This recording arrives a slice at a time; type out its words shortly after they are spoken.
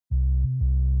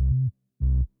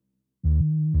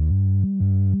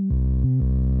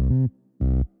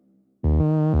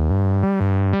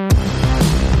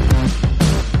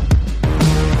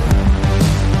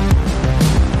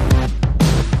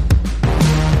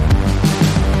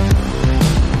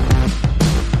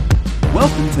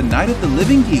to Night of the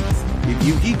Living Geeks. If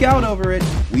you geek out over it,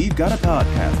 we've got a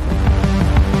podcast.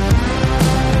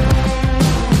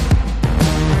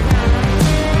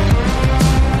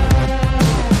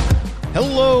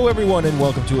 Hello, everyone, and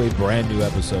welcome to a brand new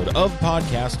episode of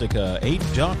Podcastica, a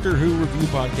Doctor Who review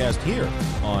podcast here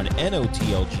on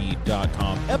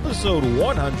NOTLG.com, episode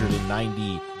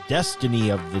 190, Destiny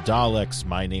of the Daleks.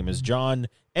 My name is John,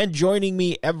 and joining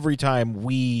me every time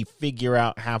we figure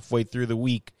out halfway through the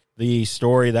week the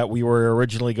story that we were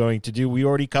originally going to do, we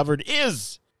already covered,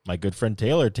 is my good friend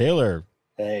Taylor. Taylor.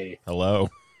 Hey. Hello.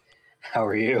 How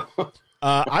are you?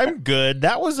 I'm good.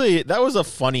 That was a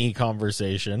funny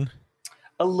conversation.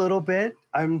 A little bit.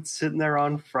 I'm sitting there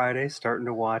on Friday starting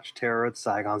to watch Terror of the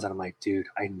Saigons, and I'm like, dude,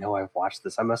 I know I've watched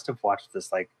this. I must have watched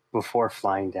this like before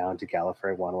flying down to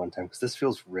Gallifrey one time because this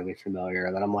feels really familiar.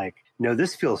 And then I'm like, no,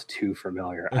 this feels too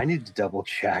familiar. I need to double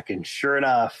check. And sure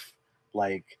enough,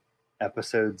 like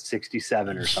episode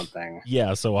 67 or something.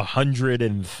 Yeah, so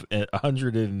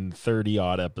 130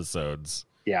 odd episodos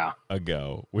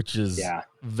ago, which is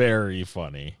very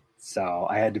funny. So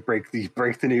I had to break the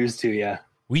news to you.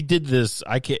 We did this.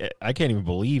 I can't even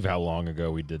believe how long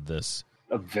ago we did this.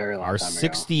 A very long time ago. Our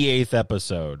 68th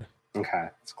episode. Okay,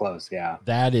 it's close. Yeah,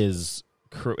 that is.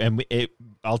 And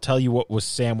I'll tell you what was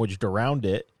sandwiched around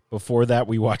it. Before that,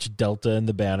 we watched Delta and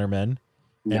the Bannermen.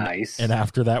 Nice. And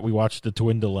after that, we watched The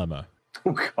Twin Dilemma.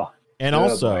 Oh God. And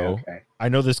also, I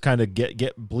know this kind of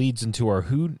bleeds into our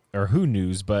Who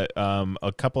news, but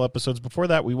a couple episodes before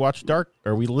that, we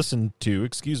listened to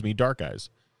Dark Eyes.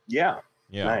 Yeah.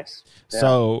 Yeah. Nice. Yeah.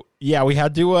 So we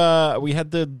had to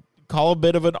call a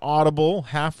bit of an audible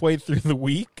halfway through the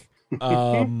week.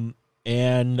 And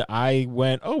I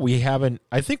went, there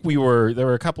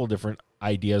were a couple of different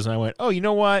ideas, and I went, oh, you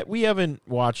know what? We haven't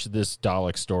watched this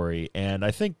Dalek story, and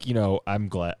I think, I'm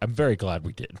very glad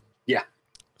we did. Yeah.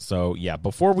 So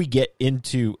before we get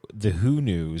into the Who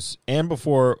news and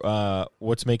before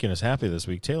what's making us happy this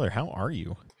week, Taylor, how are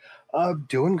you?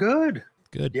 Doing good.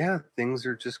 Good. Yeah, things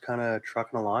are just kind of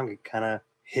trucking along. It kind of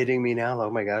hitting me now.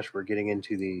 Oh my gosh, we're getting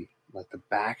into the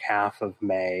back half of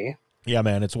May. Yeah,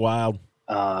 man, it's wild.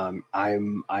 I'm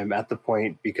at the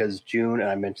point because June, and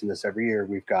I mention this every year,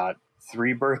 we've got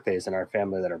 3 birthdays in our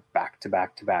family that are back to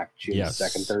back to back. June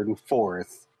 2nd, 3rd, and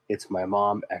 4th. It's my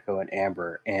mom, Echo, and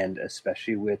Amber, and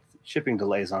especially with shipping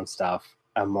delays on stuff,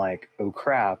 I'm like, oh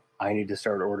crap, I need to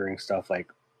start ordering stuff like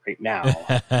right now,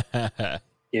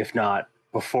 if not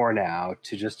before now,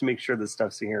 to make sure the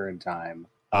stuff's here in time.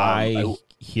 I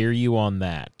hear you on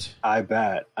that. I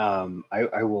bet.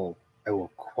 I will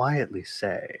quietly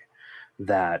say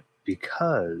that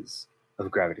because of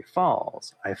Gravity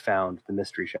Falls, I found the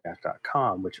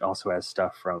MysteryShack.com, which also has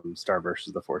stuff from Star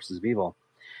vs. the Forces of Evil.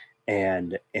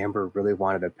 And Amber really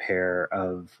wanted a pair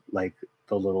of like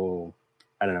the little,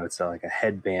 I don't know, it's like a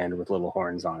headband with little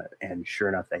horns on it. And sure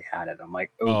enough, they had it. I'm like,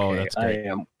 okay, I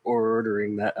am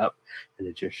ordering that up. And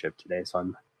it just shipped today. So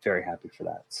I'm very happy for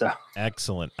that. So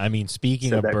excellent. I mean,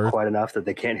 speaking of birthdays, quite enough that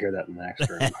they can't hear that in the next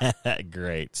room.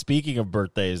 Great. Speaking of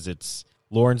birthdays, it's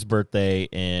Lauren's birthday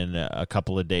in a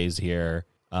couple of days here.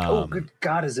 Good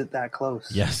God, is it that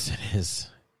close? Yes, it is.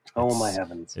 Oh my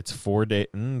heavens. It's 3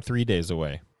 days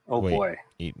away. Oh boy.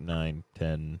 8, 9,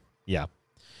 10. Yeah.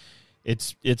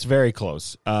 It's very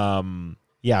close. So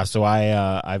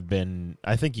I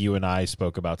think you and I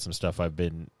spoke about some stuff I've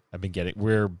been getting.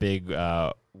 We're big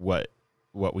what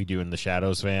we do in the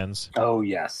Shadows fans. Oh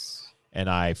yes. And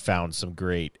I found some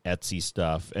great Etsy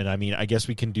stuff. And I mean, I guess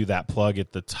we can do that plug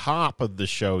at the top of the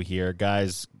show here.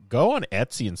 Guys, go on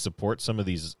Etsy and support some of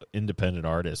these independent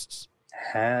artists.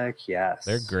 Heck yes.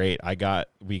 They're great.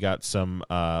 We got some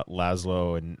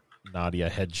Laszlo and Nadia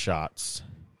headshots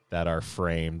that are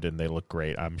framed and they look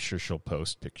great. I'm sure she'll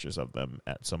post pictures of them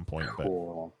at some point.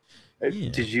 Cool. But,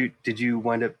 yeah. Did you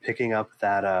wind up picking up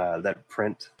that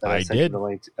print that I sent did. You the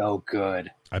link to? Oh,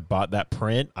 good. I bought that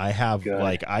print. I have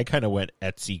I kind of went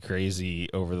Etsy crazy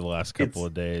over the last couple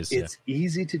of days. It's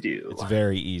easy to do. It's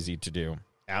very easy to do.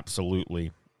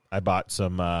 Absolutely. I bought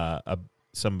some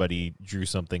somebody drew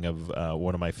something of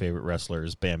one of my favorite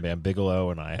wrestlers, Bam Bam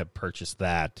Bigelow, and I have purchased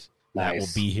that. Nice. That will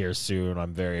be here soon.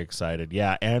 I'm very excited.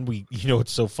 Yeah, and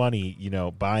it's so funny,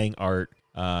 buying art.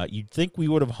 You'd think we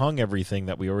would have hung everything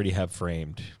that we already have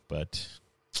framed, but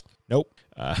nope.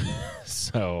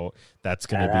 So that's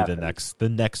going to be the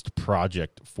next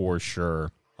project for sure.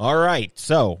 All right.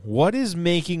 So what is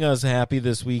making us happy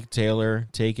this week, Taylor?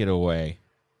 Take it away.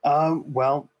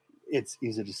 Well, it's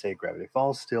easy to say Gravity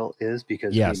Falls still is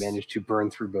because we managed to burn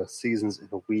through both seasons in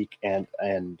a week, and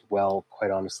well,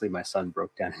 quite honestly, my son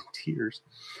broke down in tears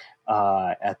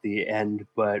at the end,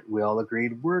 but we all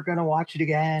agreed we're gonna watch it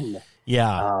again.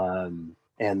 Yeah.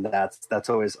 And that's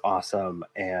always awesome.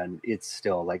 And it's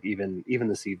still like even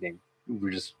this evening,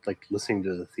 we're just like listening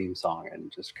to the theme song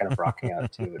and just kind of rocking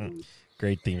out to it. And,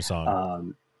 Great theme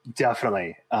song.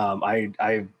 definitely.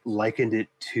 I likened it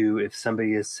to if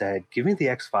somebody has said, "Give me the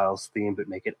X-Files theme, but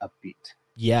make it upbeat."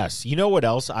 Yes. You know what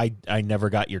else I never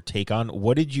got your take on?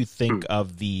 What did you think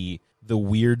of the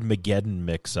weird Mageddon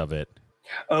mix of it?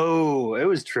 Oh, it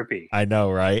was trippy. I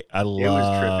know, right? It was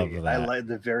trippy. that. I like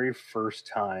the very first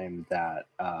time that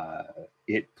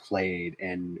it played,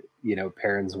 and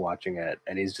Perrin's watching it,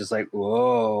 and he's just like,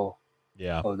 "Whoa,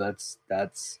 yeah, oh, that's."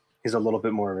 He's a little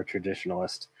bit more of a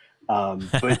traditionalist.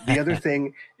 But the other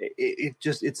thing,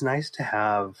 it's nice to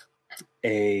have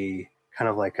a kind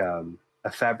of like a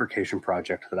fabrication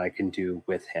project that I can do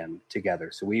with him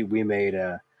together. So we made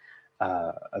a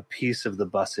piece of the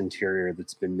bus interior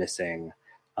that's been missing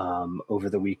over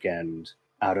the weekend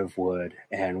out of wood,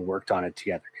 and worked on it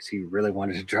together because he really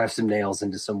wanted to drive some nails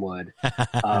into some wood.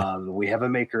 We have a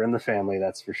maker in the family,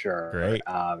 that's for sure. Great.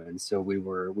 And so we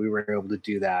were able to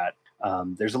do that.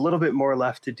 There's a little bit more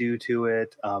left to do to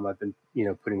it. I've been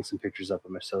putting some pictures up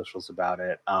on my socials about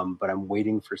it, but I'm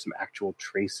waiting for some actual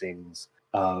tracings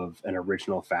of an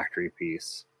original factory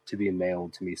piece to be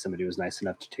mailed to me. Somebody was nice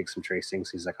enough to take some tracings.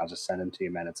 He's like, "I'll just send them to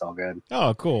you, man. It's all good."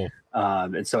 Oh, cool.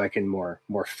 And so I can more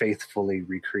faithfully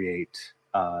recreate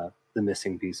the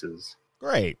missing pieces.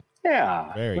 Great.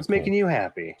 Yeah. Very What's cool. making you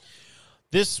happy?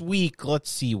 This week, let's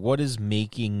see, what is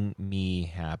making me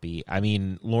happy? I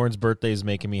mean, Lauren's birthday is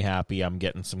making me happy. I'm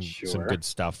getting some good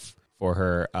stuff for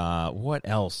her. What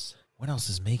else? What else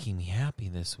is making me happy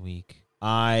this week?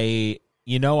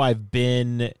 I've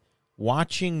been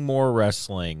watching more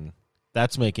wrestling.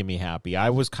 That's making me happy. I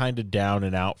was kind of down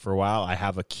and out for a while. I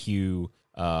have a queue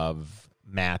of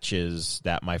matches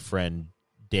that my friend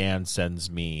Dan sends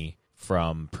me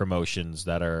from promotions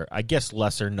that are, I guess,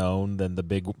 lesser known than the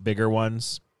bigger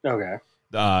ones. Okay.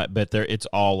 But it's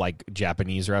all like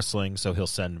Japanese wrestling, so he'll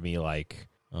send me like,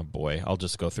 oh boy, I'll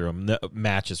just go through them.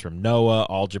 Matches from Noah,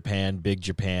 All Japan, Big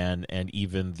Japan, and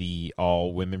even the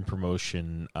all women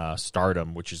promotion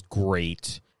Stardom, which is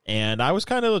great. And I was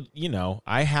kind of,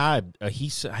 I had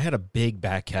a big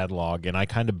back catalog, and I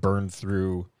kind of burned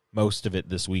through most of it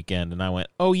this weekend, and I went,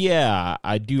 oh yeah,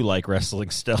 I do like wrestling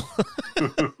still.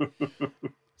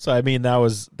 So I mean, that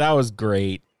was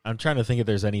great. I'm trying to think if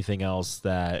there's anything else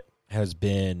that has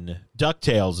been.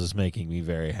 DuckTales is making me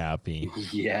very happy.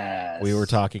 Yes. We were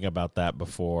talking about that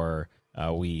before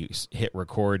we hit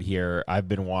record here. I've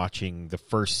been watching the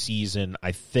first season.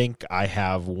 I think I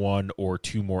have 1 or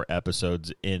 2 more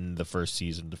episodes in the first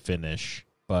season to finish.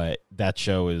 But that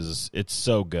show it's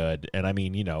so good. And I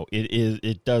mean,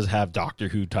 it does have Doctor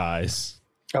Who ties.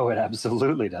 Oh, it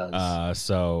absolutely does.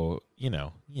 So,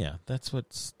 yeah, that's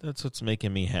what's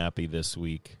making me happy this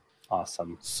week.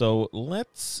 Awesome. So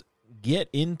let's get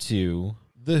into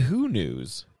the Who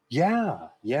news. Yeah.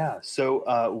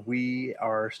 So we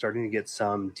are starting to get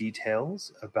some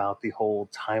details about the whole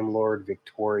Time Lord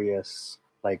Victorious,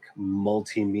 like,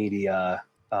 multimedia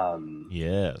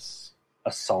Yes.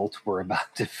 assault we're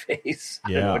about to face. I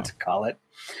Yeah. don't know what to call it.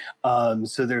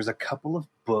 So there's a couple of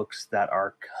books that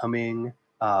are coming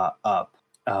up.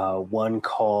 One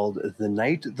called The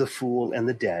Knight, the Fool, and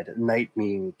the Dead. Knight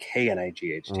meaning Knight,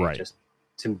 right. Just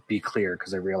to be clear,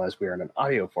 because I realize we are in an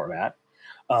audio format.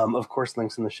 Of course,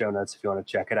 links in the show notes if you want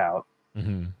to check it out.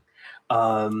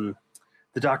 Mm-hmm.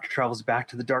 The Doctor travels back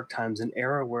to the dark times, an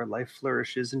era where life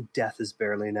flourishes and death is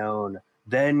barely known.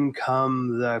 Then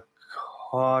come the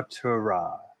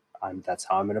Kotara. That's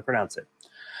how I'm going to pronounce it.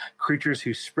 Creatures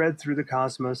who spread through the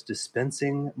cosmos,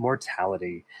 dispensing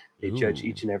mortality. They judge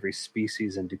each and every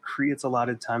species and decree its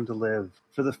allotted time to live.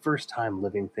 For the first time,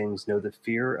 living things know the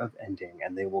fear of ending,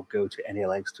 and they will go to any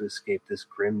lengths to escape this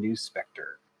grim new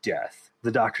specter, death.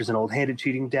 The Doctor's an old-handed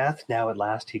cheating death. Now at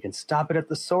last he can stop it at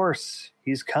the source.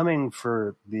 He's coming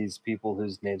for these people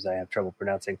whose names I have trouble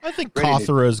pronouncing. I think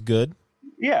Kothra is good.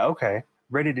 Yeah, okay.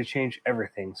 Ready to change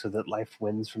everything so that life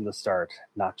wins from the start.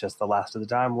 Not just the last of the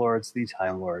Time Lords, the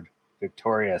Time Lord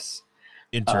Victorious.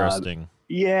 Interesting.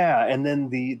 Yeah, and then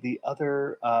the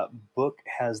other book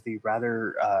has the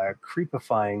rather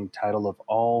creepifying title of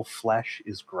All Flesh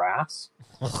is Grass.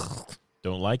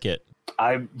 Don't like it.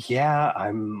 I'm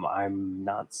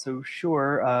not so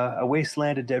sure. A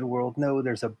wasteland, a dead world. No,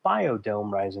 there's a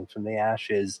biodome rising from the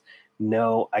ashes.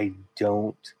 No, I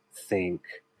don't think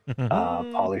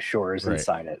Pauly Shore is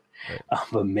inside it. Right.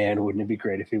 But man, wouldn't it be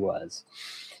great if he was.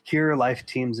 Here, life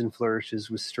teems and flourishes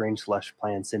with strange flesh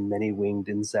plants and many winged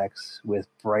insects with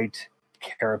bright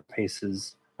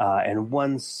carapaces and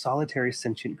one solitary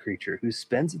sentient creature who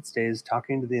spends its days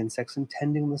talking to the insects and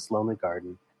tending this lonely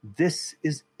garden. This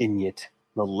is Inyit,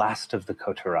 the last of the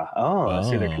Kotora. Oh, I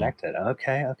see they're connected.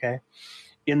 Okay.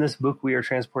 In this book, we are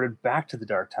transported back to the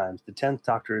Dark Times. The 10th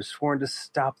Doctor is sworn to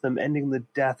stop them, ending the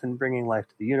death and bringing life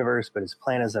to the universe, but his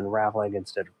plan is unraveling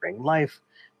instead of bringing life.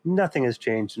 Nothing has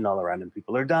changed, and all around him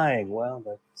people are dying. Well,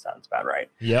 that sounds about right.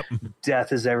 Yep.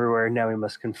 Death is everywhere. Now he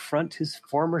must confront his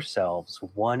former selves,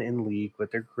 one in league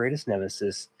with their greatest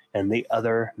nemesis, and the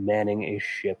other manning a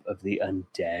ship of the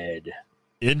undead.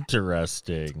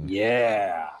 Interesting.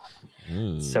 Yeah.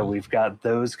 So we've got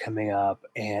those coming up,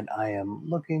 and I am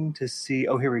looking to see...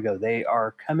 Oh, here we go. They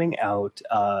are coming out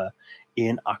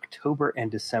in October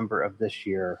and December of this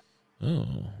year,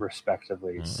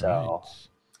 respectively. All so... Right.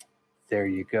 There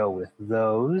you go with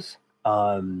those.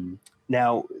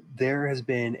 Now, there has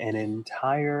been an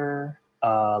entire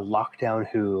Lockdown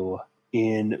Who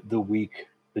in the week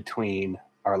between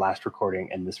our last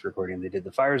recording and this recording. They did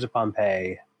the Fires of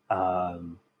Pompeii.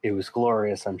 It was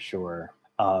glorious, I'm sure.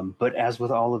 But as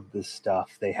with all of this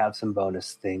stuff, they have some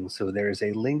bonus things. So there's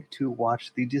a link to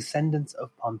watch The Descendants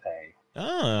of Pompeii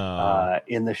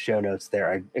in the show notes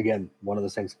there. Again, one of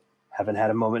those things, haven't had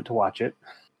a moment to watch it.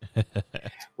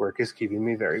 Work is keeping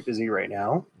me very busy right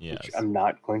now, which I'm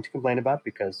not going to complain about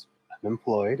because I'm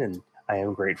employed and I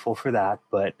am grateful for that.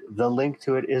 But the link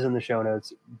to it is in the show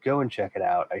notes. Go and check it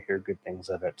out. I hear good things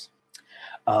of it.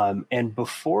 And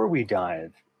before we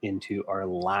dive into our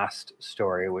last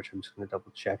story, which I'm just going to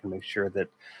double check and make sure that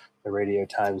the Radio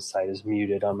Times site is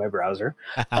muted on my browser.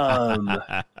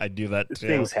 I do that too.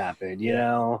 Things happen, you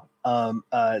know.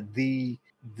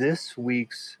 This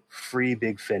week's free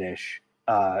Big Finish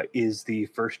is the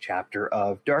first chapter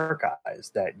of Dark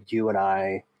Eyes that you and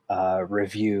I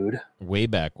reviewed way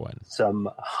back when, some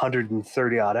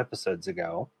 130 odd episodes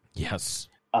ago. Yes.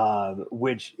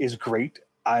 Which is great.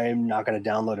 I'm not going to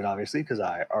download it, obviously, because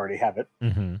I already have it.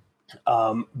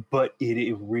 But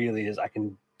it really is. I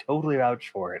can totally vouch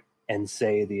for it and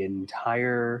say the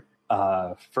entire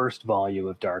first volume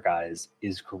of Dark Eyes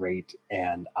is great,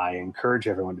 and I encourage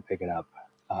everyone to pick it up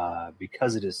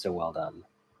because it is so well done.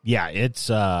 Yeah, it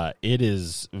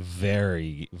is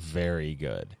very, very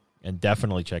good, and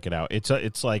definitely check it out.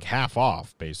 It's like half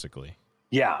off, basically.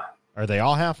 Yeah. Are they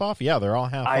all half off? Yeah, they're all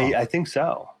half off. I think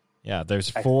so. Yeah, there's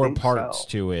 4 parts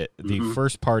to it. The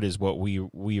first part is what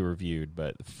we reviewed,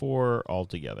 but 4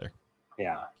 altogether.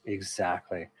 Yeah,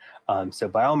 exactly. So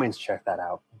by all means, check that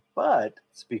out. But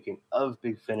speaking of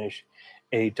Big Finish,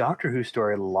 a Doctor Who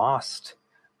story, Lost,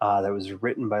 that was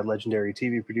written by legendary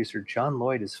TV producer John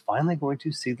Lloyd, is finally going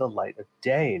to see the light of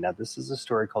day. Now, this is a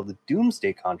story called The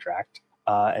Doomsday Contract,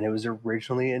 and it was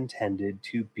originally intended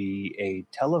to be a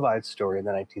televised story in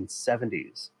the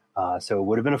 1970s. So it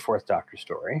would have been a 4th Doctor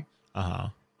story.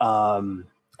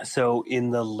 So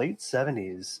in the late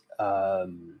 70s,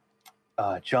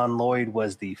 John Lloyd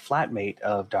was the flatmate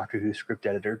of Doctor Who script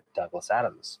editor Douglas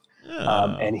Adams.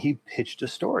 And he pitched a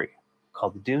story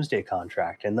called The Doomsday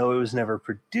Contract. And though it was never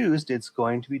produced, it's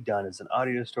going to be done as an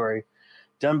audio story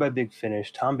done by Big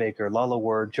Finish, Tom Baker, Lalla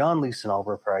Ward, John Leeson, all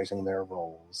reprising their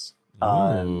roles.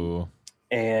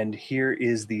 And here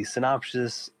is the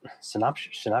synopsis.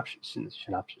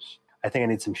 I think I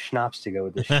need some schnapps to go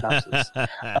with the synopsis.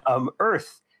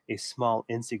 Earth, a small,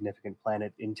 insignificant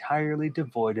planet entirely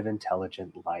devoid of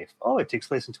intelligent life. Oh, it takes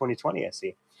place in 2020, I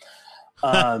see.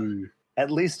 At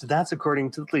least that's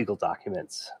according to the legal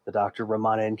documents. The Doctor,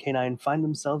 Romana, and K9 find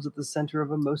themselves at the center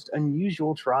of a most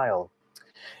unusual trial.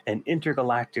 An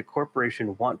intergalactic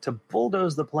corporation want to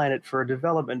bulldoze the planet for a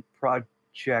development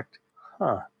project.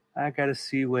 I gotta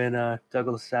see when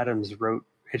Douglas Adams wrote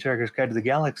Hitchhiker's Guide to the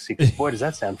Galaxy, because boy, does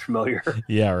that sound familiar.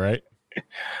 Yeah, right.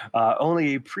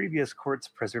 Only a previous court's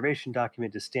preservation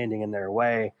document is standing in their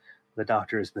way. The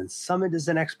Doctor has been summoned as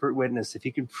an expert witness. If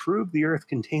he can prove the Earth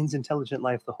contains intelligent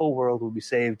life, the whole world will be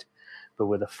saved. But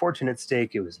with a fortune at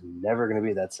stake, it was never going to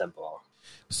be that simple.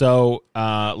 So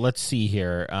let's see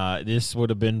here. This would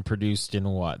have been produced in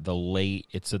what? The late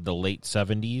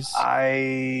 70s?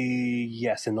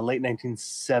 Yes, in the late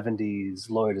 1970s,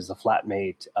 Lloyd is a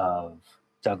flatmate of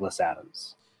Douglas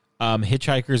Adams.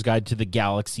 Hitchhiker's Guide to the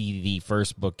Galaxy, the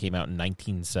first book, came out in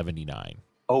 1979.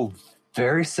 Oh,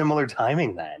 very similar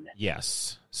timing then.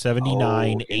 Yes.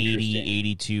 79, 80,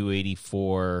 82,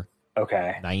 84,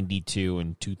 okay, 92,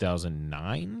 and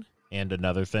 2009. And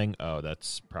another thing,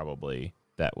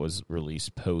 that was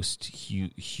released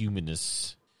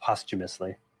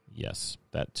posthumously. Yes,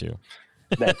 that too.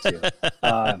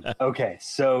 Okay,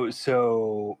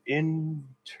 so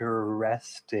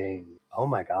interesting. Oh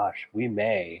my gosh, we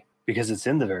may, because it's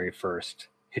in the very first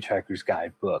Hitchhiker's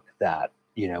Guide book that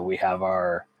we have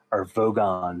our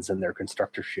Vogons and their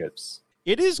constructor ships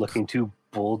It is looking to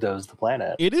bulldoze the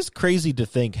planet. It is crazy to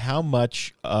think how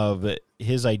much of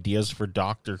his ideas for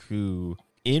Doctor Who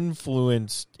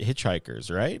influenced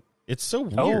Hitchhikers, right? It's so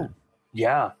weird. Oh,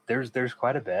 yeah, there's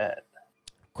quite a bit.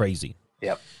 Crazy.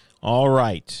 Yep. All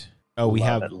right. Oh, we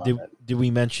Love have. it. Did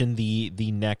we mention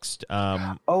the next?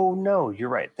 Oh no, you're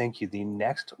right. Thank you. The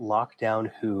next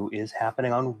Lockdown Who is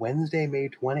happening on Wednesday, May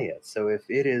 20th. So if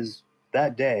it is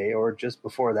that day or just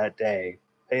before that day,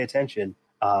 pay attention.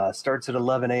 Starts at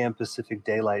 11 a.m. Pacific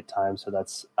Daylight Time, so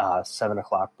that's 7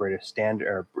 o'clock British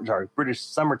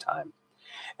summertime,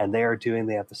 and they are doing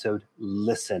the episode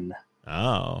 "Listen."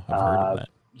 Oh, I've heard of that.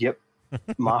 Yep.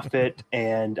 Moffat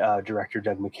and director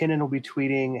Doug McKinnon will be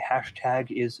tweeting. Hashtag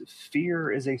is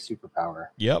fear is a superpower.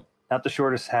 Yep. Not the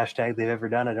shortest hashtag they've ever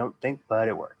done, I don't think, but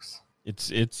it works.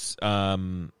 It's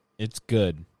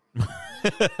good.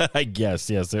 I guess,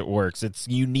 yes, it works. It's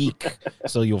unique,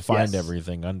 so you'll find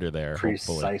everything under there.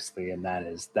 Precisely, hopefully. And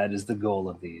that is the goal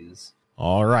of these.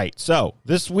 All right, so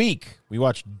this week we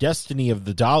watched Destiny of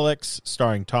the Daleks,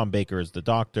 starring Tom Baker as the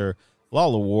Doctor,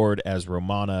 Lala Ward as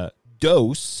Romana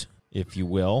Dose, if you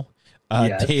will,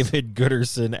 Yes. David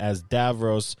Gooderson as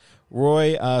Davros,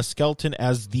 Roy Skelton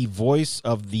as the voice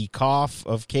of the cough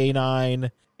of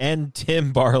K9, and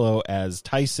Tim Barlow as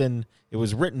Tyson. It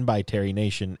was written by Terry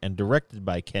Nation and directed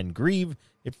by Ken Grieve.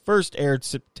 It first aired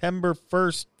September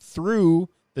 1st through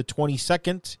the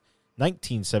 22nd,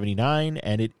 1979,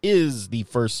 and it is the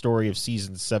first story of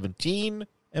season 17.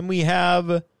 And we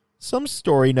have some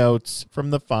story notes from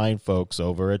the fine folks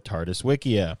over at TARDIS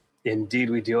Wikia. Indeed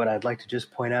we do, and I'd like to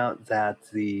just point out that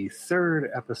the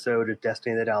third episode of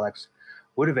Destiny of the Daleks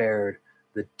would have aired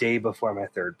the day before my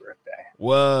third birthday.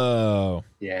 Whoa.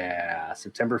 Yeah,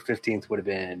 September 15th would have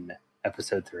been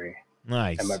episode 3.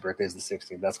 Nice. And my birthday is the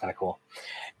 16th. That's kind of cool.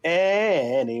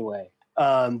 Anyway,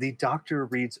 the Doctor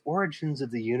reads Origins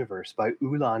of the Universe by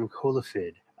Ulan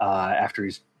Kolafid after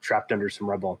he's trapped under some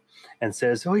rubble and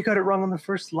says, oh, he got it wrong on the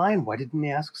first line. Why didn't he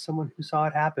ask someone who saw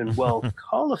it happen? Well,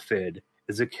 Kolafid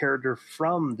is a character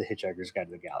from The Hitchhiker's Guide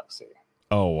to the Galaxy.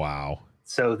 Oh, wow.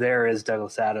 So there is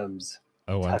Douglas Adams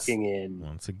tucking in.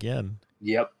 Once again.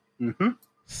 Yep. Amazing.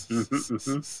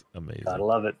 Gotta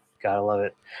love it.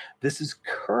 This is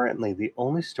currently the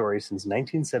only story since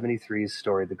 1973's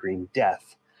story, The Green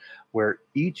Death, where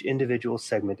each individual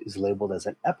segment is labeled as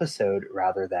an episode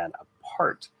rather than a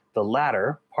part. The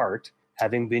latter part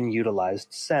having been utilized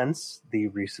since the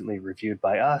recently reviewed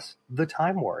by us, The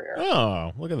Time Warrior.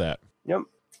 Oh, look at that.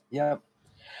 Yep.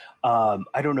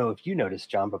 I don't know if you noticed,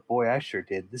 John, but boy, I sure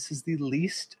did. This is the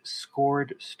least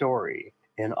scored story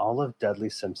in all of Dudley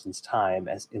Simpson's time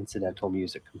as incidental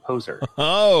music composer.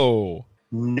 Oh.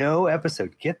 No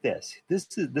episode, get this.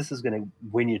 This is going to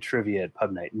win you trivia at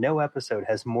Pub Night. No episode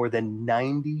has more than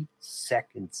 90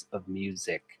 seconds of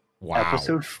music. Wow.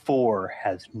 Episode 4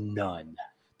 has none.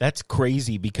 That's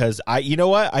crazy because you know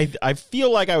what? I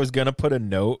feel like I was going to put a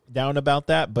note down about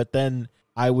that, but then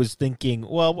I was thinking,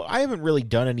 well, I haven't really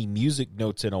done any music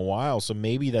notes in a while, so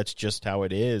maybe that's just how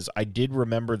it is. I did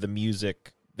remember the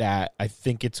music that I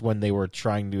think it's when they were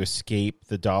trying to escape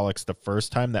the Daleks the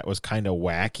first time that was kind of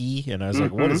wacky, and I was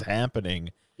like, what is happening?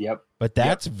 Yep. But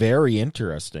that's very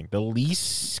interesting. The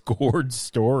least scored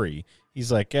story.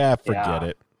 He's like, forget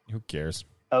it. Who cares?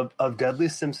 Of Dudley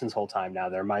Simpson's whole time now,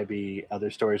 there might be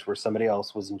other stories where somebody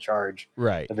else was in charge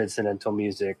of incidental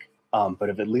music. But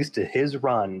of at least to his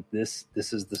run, this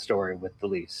is the story with the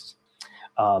least.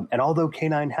 And although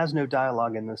K9 has no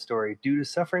dialogue in this story, due to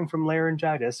suffering from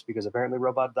laryngitis, because apparently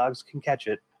robot dogs can catch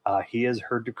it, he is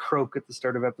heard to croak at the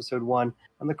start of episode 1,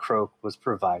 and the croak was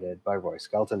provided by Roy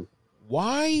Skelton.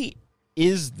 Why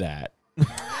is that?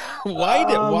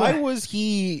 Why was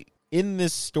he in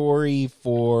this story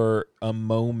for a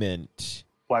moment?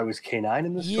 Why was K9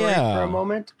 in the story for a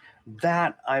moment?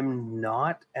 That I'm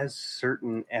not as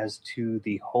certain as to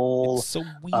the whole so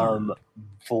weird.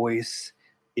 Voice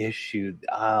issue.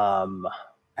 And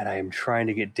I am trying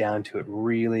to get down to it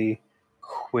really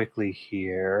quickly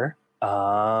here.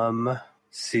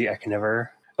 See, I can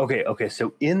never... Okay,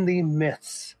 so in the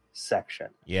myths section.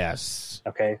 Yes.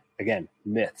 Okay, again,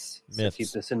 myths. So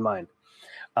keep this in mind.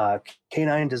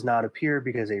 K9 does not appear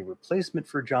because a replacement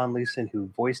for John Leeson, who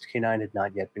voiced K9, had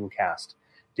not yet been cast.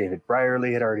 David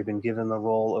Brierley had already been given the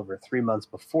role over 3 months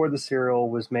before the serial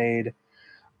was made.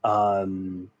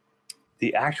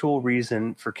 The actual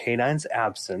reason for K9's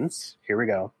absence, here we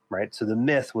go, right? So the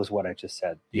myth was what I just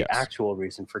said. The actual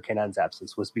reason for K9's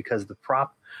absence was because the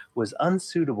prop was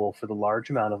unsuitable for the large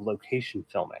amount of location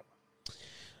filming.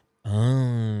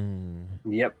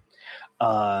 Yep.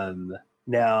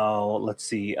 Now, let's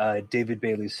see. David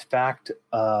Bailey's Fact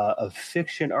of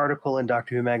Fiction article in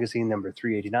Doctor Who Magazine number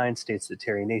 389 states that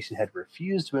Terry Nation had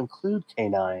refused to include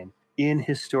K9 in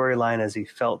his storyline as he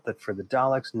felt that for the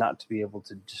Daleks not to be able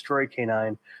to destroy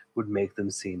K9 would make them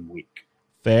seem weak.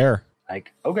 Fair.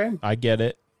 Like, okay. I get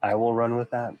it. I will run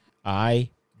with that. I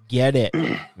get it.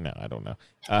 No, I don't know.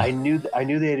 I knew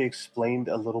they had explained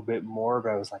a little bit more, but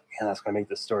I was like, man, that's going to make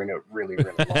the story note really,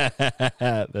 really long.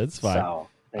 That's fine. So,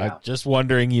 yeah. I'm just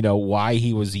wondering, why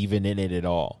he was even in it at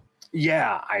all.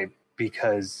 Yeah,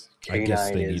 because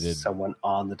K9 is someone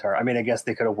on the target. I mean, I guess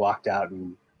they could have walked out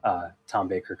and Tom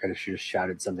Baker could have just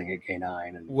shouted something at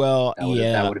K9. And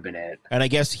that would have been it. And I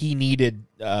guess he needed,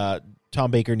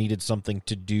 Tom Baker needed something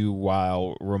to do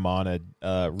while Romana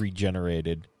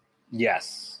regenerated.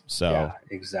 Yes. So. Yeah,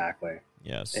 exactly.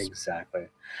 Yes. Exactly.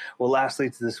 Well, lastly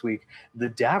to this week, the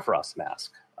Davros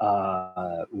mask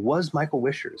was Michael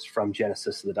Wisher's from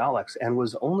Genesis of the Daleks and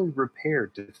was only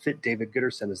repaired to fit David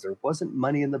Gooderson as there wasn't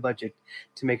money in the budget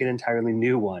to make an entirely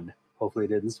new one. Hopefully it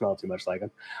didn't smell too much like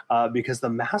him. Because the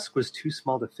mask was too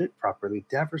small to fit properly,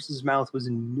 Davros's mouth was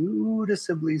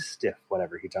noticeably stiff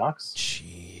whenever he talks.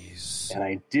 Jeez. And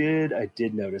I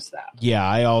did notice that. Yeah,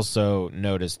 I also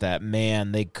noticed that.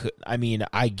 Man,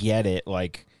 I get it.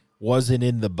 Like, wasn't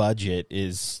in the budget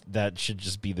that should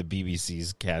just be the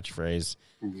BBC's catchphrase.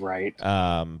 Right.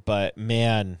 But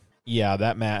man, yeah,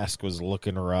 that mask was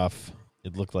looking rough.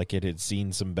 It looked like it had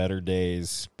seen some better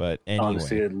days, but anyway.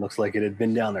 Honestly, it looks like it had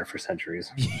been down there for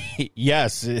centuries.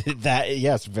 Yes,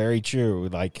 very true.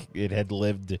 Like it had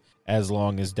lived as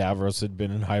long as Davros had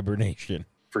been in hibernation.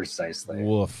 Precisely.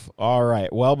 Woof. All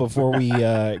right. Well, before we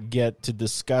get to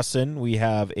discussing, we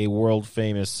have a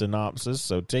world-famous synopsis,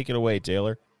 so take it away,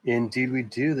 Taylor. Indeed we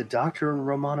do. The Doctor and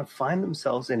Romana find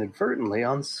themselves inadvertently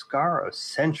on Skaro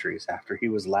centuries after he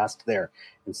was last there.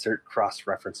 Insert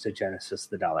cross-reference to Genesis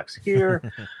the Daleks here.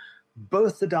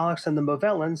 Both the Daleks and the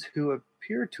Movellans, who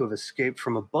appear to have escaped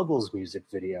from a Buggles music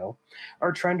video,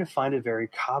 are trying to find a very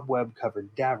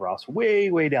cobweb-covered Davros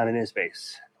way, way down in his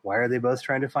base. Why are they both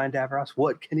trying to find Davros?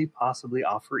 What can he possibly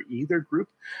offer either group?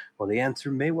 Well, the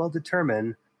answer may well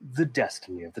determine the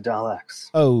destiny of the Daleks.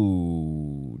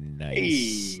 Oh, nice.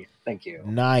 Hey, thank you.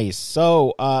 Nice.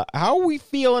 So, how are we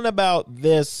feeling about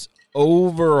this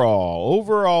overall?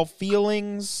 Overall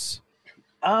feelings?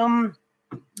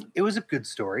 It was a good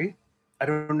story. I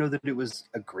don't know that it was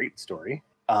a great story.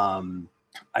 I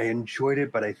enjoyed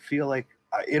it, but I feel like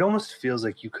it almost feels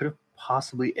like you could have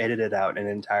possibly edited out an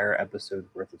entire episode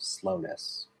worth of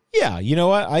slowness. Yeah, you know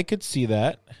what? I could see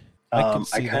that. I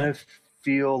kind of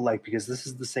feel like, because this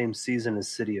is the same season as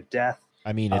City of Death.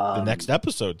 I mean, the next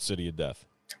episode, City of Death.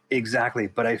 Exactly.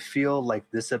 But I feel like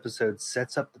this episode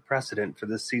sets up the precedent for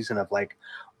this season of like,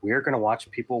 we're going to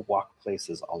watch people walk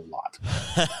places a lot.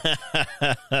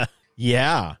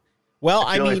 Yeah. Well,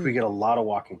 I mean, like we get a lot of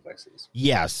walking places.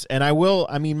 Yes, and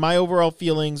my overall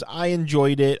feelings, I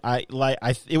enjoyed it.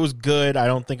 It was good. I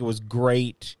don't think it was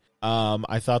great.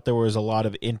 I thought there was a lot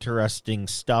of interesting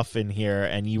stuff in here,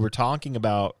 and you were talking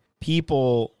about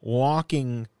people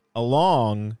walking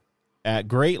along at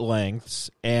great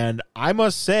lengths, and I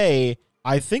must say,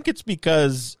 I think it's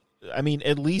because, I mean,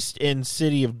 at least in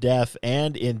City of Death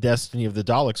and in Destiny of the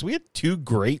Daleks, we had two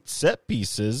great set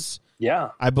pieces. Yeah.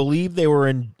 I believe they were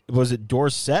in, was it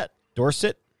Dorset?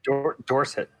 Dorset.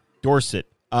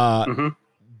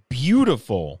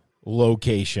 Beautiful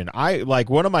location.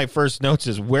 One of my first notes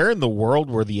is, where in the world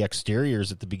were the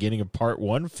exteriors at the beginning of part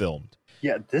 1 filmed?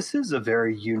 Yeah, this is a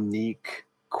very unique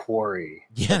quarry.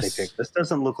 Yes. That they picked. This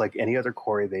doesn't look like any other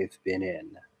quarry they've been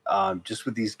in. Just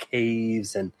with these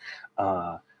caves and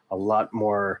a lot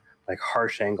more like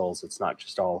harsh angles. It's not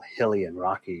just all hilly and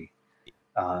rocky.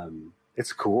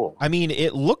 It's cool. I mean,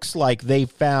 it looks like they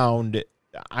found,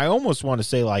 I almost want to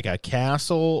say like a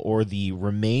castle or the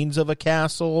remains of a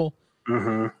castle.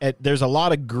 Mm-hmm. There's a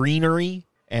lot of greenery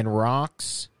and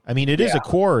rocks. I mean, it is a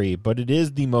quarry, but it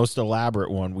is the most elaborate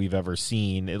one we've ever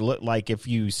seen. It looked like, if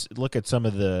you look at some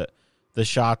of the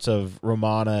shots of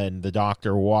Romana and the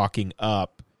Doctor walking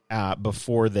up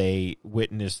before they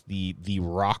witnessed the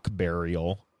rock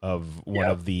burial of one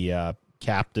of the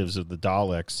captives of the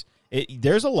Daleks,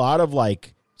 there's a lot of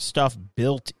like stuff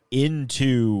built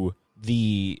into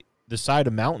the side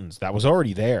of mountains that was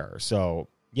already there. So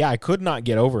yeah, I could not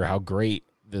get over how great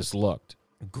this looked.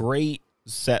 Great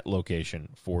set location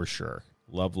for sure.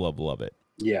 Love it.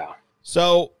 Yeah.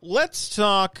 So let's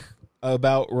talk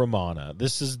about Romana.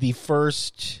 This is the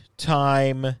first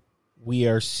time we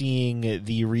are seeing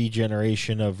the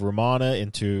regeneration of Romana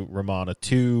into Romana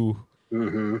 2.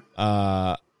 Mm-hmm.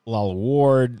 Lalla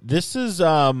Ward. This is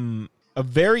a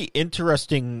very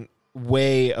interesting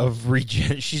way of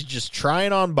she's just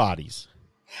trying on bodies.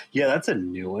 Yeah, that's a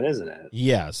new one, isn't it?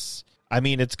 Yes. I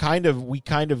mean, we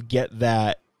kind of get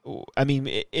that. I mean,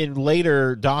 in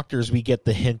later Doctors, we get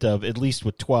the hint of, at least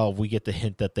with 12, we get the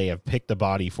hint that they have picked the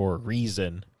body for a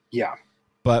reason. Yeah.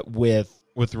 But with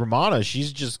Romana,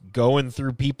 she's just going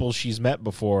through people she's met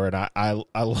before, and I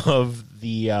love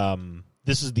the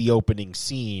this is the opening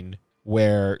scene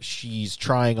where she's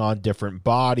trying on different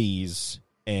bodies,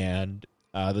 and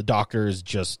the doctor is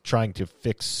just trying to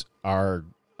fix our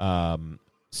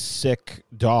sick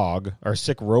dog, our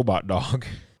sick robot dog.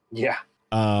 Yeah.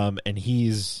 And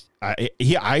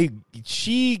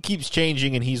she keeps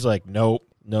changing, and he's like, nope.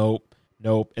 And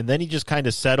then he just kind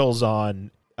of settles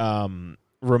on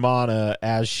Romana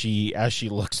as she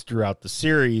looks throughout the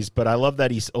series. But I love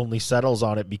that he only settles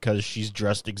on it because she's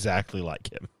dressed exactly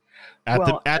like him.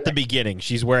 At the beginning,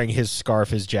 she's wearing his scarf,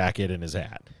 his jacket, and his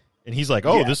hat. And he's like,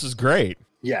 oh, This is great.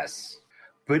 Yes.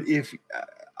 But if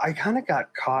I kind of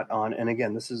got caught on, and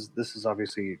again, this is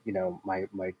obviously, my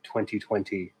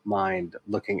 2020 mind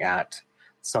looking at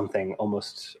something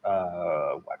almost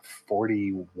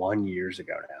 41 years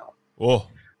ago now. Oh,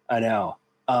 I know.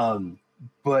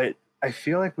 But I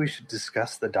feel like we should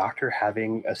discuss the Doctor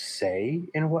having a say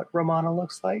in what Romana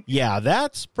looks like. Yeah,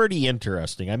 that's pretty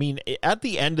interesting. I mean, at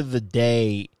the end of the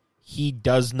day, he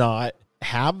does not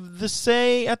have the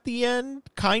say at the end,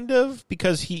 kind of,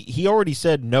 because he already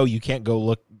said, no, you can't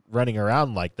go running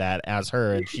around like that as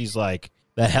her, and she's like,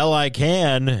 the hell I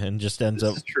can, and just ends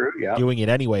up doing it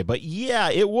anyway. But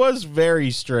yeah, it was very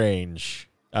strange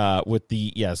with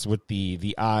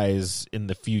the eyes in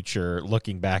the future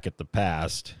looking back at the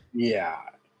past. Yeah.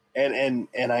 And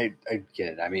I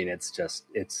get it. I mean, it's just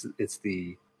it's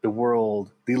the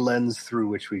world, the lens through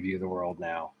which we view the world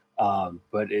now.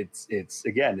 But it's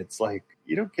again, it's like,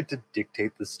 you don't get to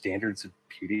dictate the standards of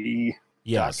beauty.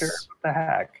 Yes. Doctor, what the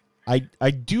heck?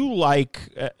 I do like,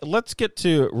 let's get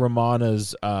to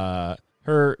Romana's,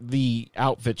 the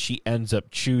outfit she ends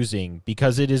up choosing,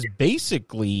 because it is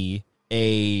basically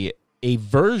a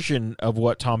version of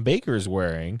what Tom Baker is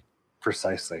wearing.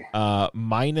 Precisely.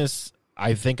 Minus,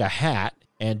 I think, a hat,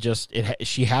 and just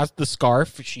she has the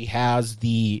scarf, she has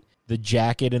the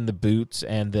jacket and the boots,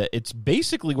 and it's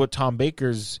basically what Tom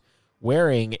Baker's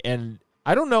wearing. And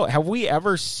I don't know, have we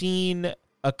ever seen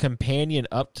a companion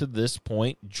up to this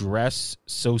point dress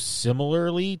so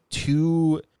similarly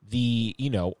to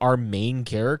our main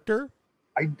character?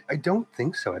 I don't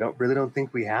think so. I don't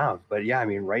think we have. But yeah, I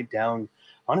mean,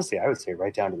 honestly, I would say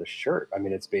right down to the shirt. I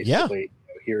mean, it's basically,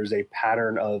 here's a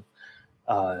pattern of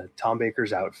Tom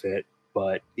Baker's outfit,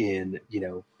 but in,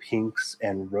 pinks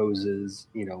and roses,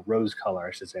 rose color,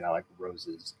 I should say, not like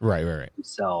roses. Right.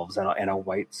 Themselves, and a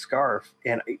white scarf.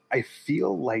 And I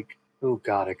feel like, oh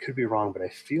God, I could be wrong, but I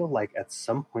feel like at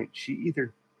some point she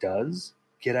either does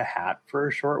get a hat for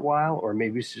a short while, or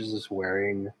maybe she's just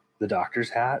wearing the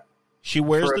Doctor's hat. She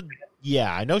wears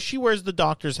I know she wears the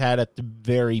Doctor's hat at the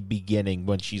very beginning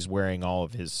when she's wearing all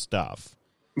of his stuff.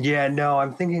 Yeah, no,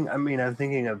 I'm thinking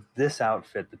of this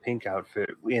outfit, the pink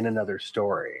outfit, in another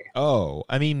story. Oh,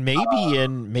 I mean, maybe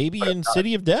in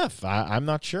City of Death. I'm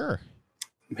not sure.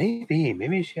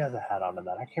 Maybe she has a hat on in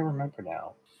that. I can't remember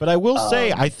now. But I will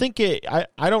say, I think I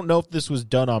don't know if this was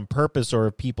done on purpose or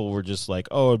if people were just like,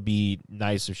 oh, it'd be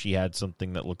nice if she had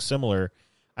something that looks similar.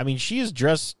 I mean, she is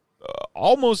dressed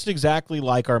almost exactly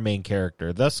like our main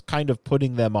character, thus kind of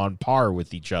putting them on par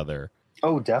with each other.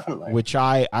 Oh, definitely. Which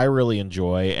I really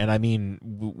enjoy. And I mean,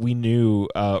 we knew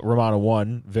Romana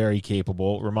 1, very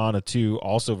capable. Romana 2,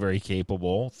 also very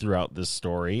capable throughout this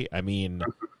story. I mean,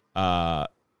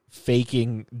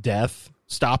 faking death,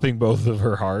 stopping both of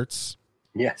her hearts.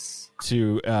 Yes.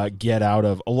 To get out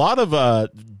of a lot of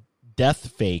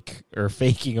death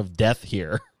faking of death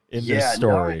here in this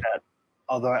story. No,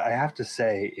 although I have to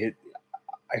say,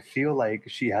 I feel like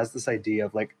she has this idea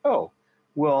of like, oh,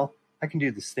 well, I can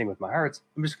do this thing with my hearts.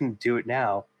 I'm just going to do it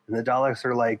now. And the Daleks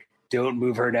are like, don't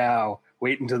move her now.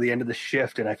 Wait until the end of the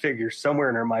shift. And I figure somewhere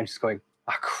in her mind she's going,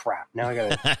 oh, crap. Now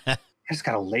I just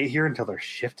got to lay here until their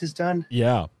shift is done.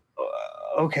 Yeah.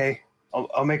 Okay.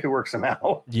 I'll make it work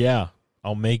somehow. Yeah.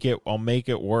 I'll make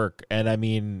it work. And I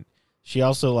mean, she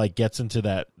also like gets into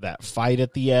that fight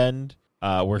at the end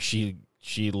where she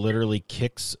literally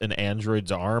kicks an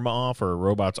android's arm off, or a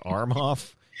robot's arm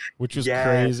off, which was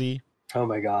crazy. Oh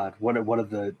my God. One of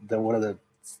the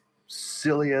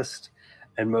silliest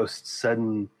and most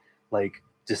sudden like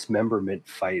dismemberment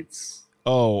fights.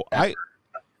 Oh, I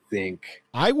think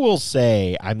I will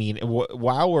say, I mean,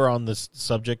 while we're on this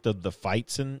subject of the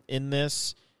fights in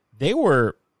this, they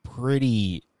were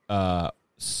pretty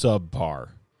subpar.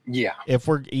 Yeah. If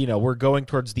we're going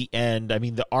towards the end, I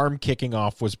mean, the arm kicking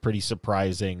off was pretty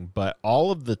surprising, but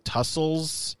all of the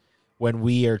tussles when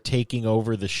we are taking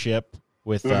over the ship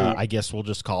with, I guess we'll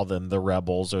just call them the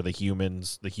rebels or the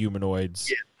humans, the humanoids.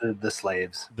 Yeah, the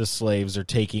slaves. The slaves are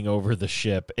taking over the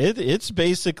ship. It's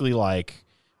basically like,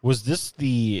 was this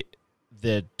the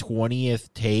 20th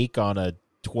take on a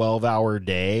 12-hour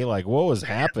day? Like, what was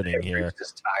happening here?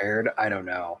 Just tired. I don't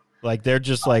know. Like, they're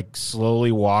just like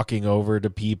slowly walking over to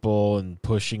people and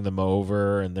pushing them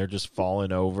over, and they're just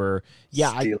falling over.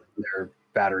 Yeah, stealing their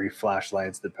battery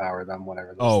flashlights that power them.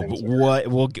 Whatever. Those things are.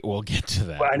 We'll get to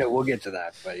that. Well, I know we'll get to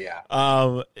that, but yeah.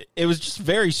 It was just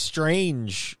very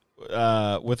strange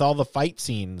with all the fight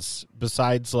scenes.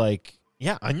 Besides, like,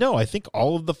 yeah, I know. I think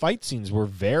all of the fight scenes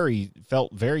felt very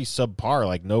subpar.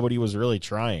 Like nobody was really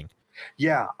trying.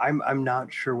 Yeah, I'm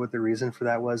not sure what the reason for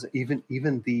that was. Even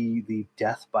the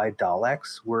death by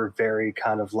Daleks were very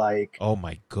kind of like, oh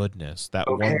my goodness, that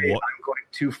okay, one. I'm going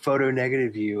to photo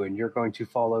negative you, and you're going to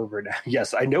fall over now.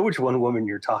 Yes, I know which one woman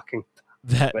you're talking.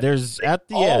 That there's at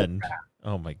the end.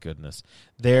 Oh my goodness,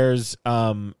 there's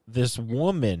this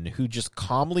woman who just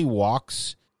calmly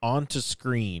walks onto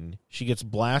screen. She gets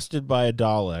blasted by a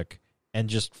Dalek and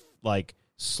just like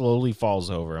slowly falls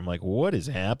over. I'm like, what is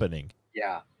happening?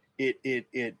 Yeah.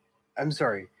 I'm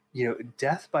sorry,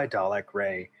 death by Dalek,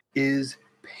 Ray, is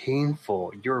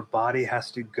painful. Your body has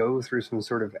to go through some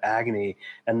sort of agony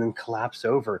and then collapse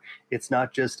over. It's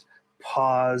not just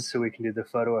pause so we can do the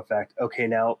photo effect. Okay,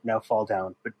 now fall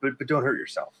down, but don't hurt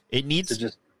yourself. It needs to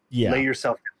just lay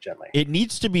yourself down gently. It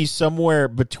needs to be somewhere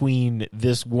between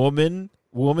this woman's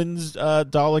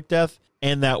Dalek death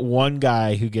and that one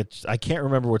guy who gets, I can't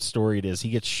remember what story it is. He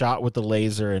gets shot with the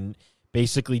laser and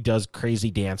basically does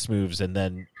crazy dance moves and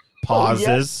then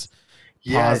pauses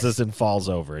and falls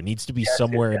over. It needs to be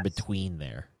somewhere in between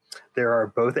there. There are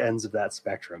both ends of that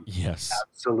spectrum. Yes.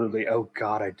 Absolutely. Oh,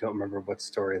 God, I don't remember what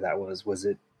story that was. Was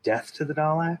it Death to the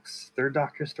Daleks? Third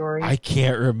Doctor story? I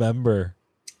can't remember.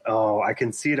 Oh, I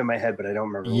can see it in my head, but I don't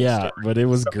remember. Yeah, but it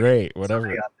was great. Whatever.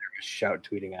 Somebody out there was shout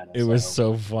tweeting at us. It was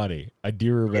so funny. I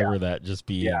do remember that just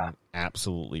being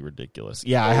absolutely ridiculous.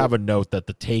 Yeah, I have a note that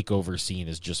the takeover scene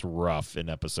is just rough in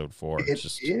episode 4.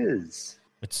 It's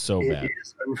so bad. It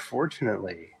is,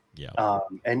 unfortunately. Yeah.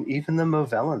 And even the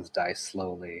Movellans die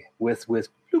slowly with bloop,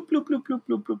 bloop, bloop, bloop,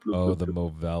 bloop, bloop, bloop. Oh, the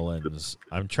Movellans.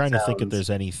 I'm trying to think if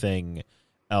there's anything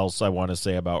else I want to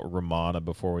say about Romana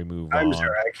before we move on. I'm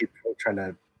sorry, I keep trying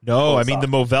to... No, I mean, the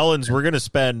Movellans, we're going to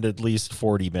spend at least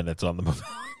 40 minutes on the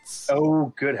Movellans.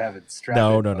 Oh, good heavens.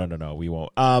 No, we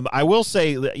won't. I will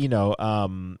say,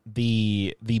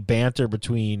 the banter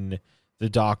between the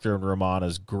Doctor and Romana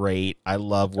is great. I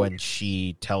love when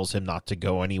she tells him not to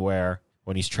go anywhere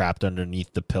when he's trapped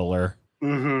underneath the pillar.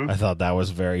 Mm-hmm. I thought that was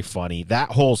very funny.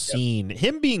 That whole scene,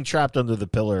 him being trapped under the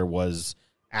pillar, was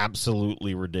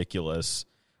absolutely ridiculous,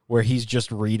 where he's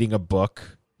just reading a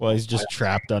book while he's just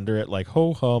trapped under it, like,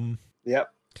 ho-hum.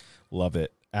 Yep. Love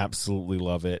it. Absolutely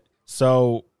love it.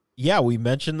 So, yeah, we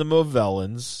mentioned the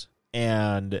Movellans,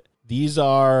 and these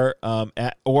are,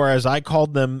 or as I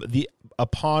called them,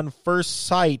 upon first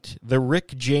sight, the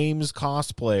Rick James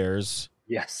cosplayers.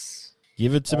 Yes.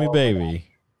 Give it to me, baby.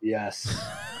 Yes.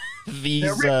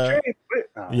 These,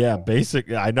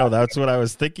 basically, I know, that's what I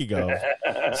was thinking of.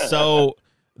 So,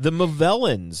 the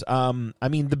Movellans, I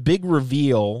mean, the big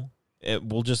reveal,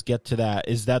 we'll just get to that,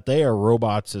 is that they are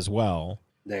robots as well.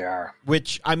 They are.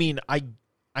 Which, I know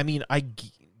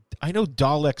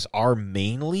Daleks are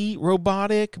mainly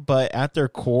robotic, but at their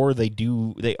core,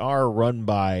 they are run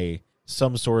by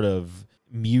some sort of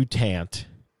mutant.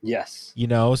 Yes.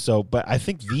 But I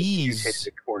think these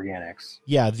mutated organics.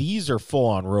 Yeah, these are full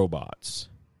on robots.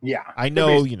 Yeah. I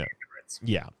know,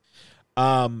 yeah.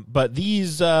 But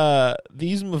these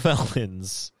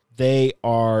Movellans, they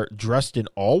are dressed in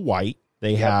all white.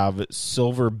 They have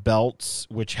silver belts,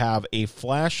 which have a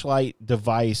flashlight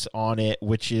device on it,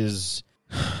 which is,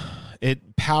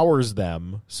 it powers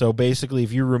them. So basically,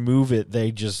 if you remove it,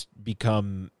 they just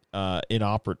become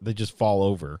inoperable. They just fall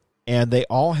over. And they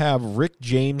all have Rick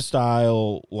James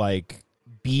style, like,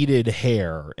 beaded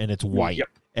hair, and it's white. Yep.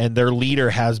 And their leader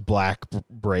has black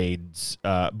braids,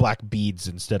 black beads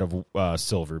instead of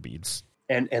silver beads.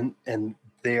 And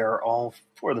they are all,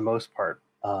 for the most part,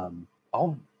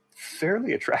 all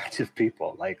fairly attractive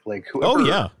people. Like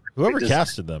whoever. Whoever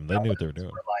casted them, they knew what they were doing.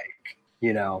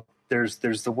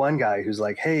 There's the one guy who's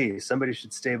like, hey, somebody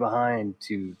should stay behind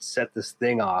to set this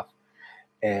thing off.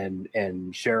 And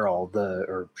Cheryl.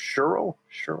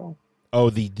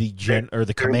 Oh, the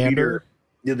commander.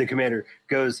 The commander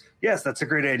goes, yes, that's a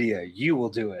great idea. You will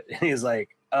do it. And he's like,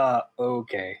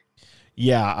 okay.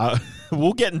 Yeah,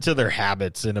 we'll get into their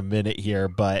habits in a minute here,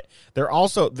 but they're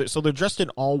also so they're dressed in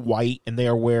all white and they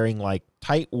are wearing like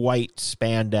tight white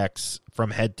spandex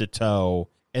from head to toe,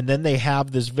 and then they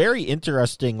have this very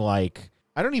interesting, like,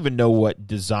 I don't even know what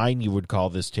design you would call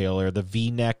this, Taylor, the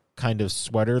V-neck kind of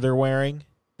sweater they're wearing.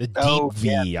 The deep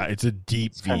V. Yeah. It's a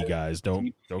deep It's V, kind of guys.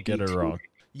 Don't get it V2. wrong.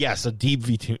 Yes, a deep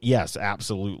V2. Yes,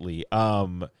 absolutely.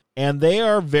 And they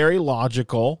are very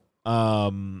logical.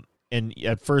 And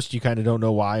at first you kind of don't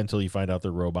know why until you find out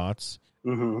they're robots.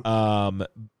 Mm-hmm.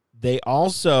 They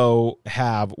also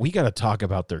have, we got to talk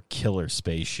about their killer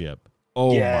spaceship.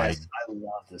 Oh Yes, my I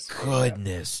love this spaceship.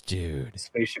 goodness, dude. The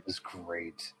spaceship is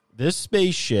great. This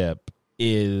spaceship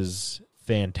is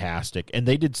fantastic. And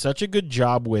they did such a good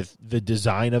job with the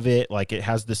design of it. Like, it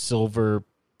has the silver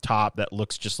top that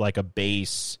looks just like a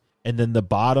base. And then the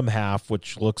bottom half,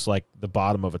 which looks like the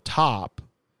bottom of a top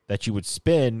that you would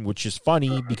spin, which is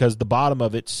funny because the bottom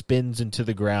of it spins into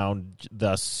the ground,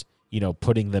 thus,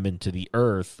 putting them into the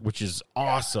earth, which is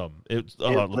awesome. It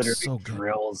Literally looks so good.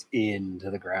 drills into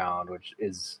the ground, which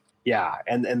is,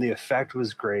 and the effect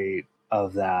was great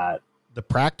of that. The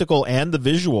practical and the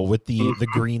visual with the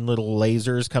green little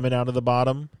lasers coming out of the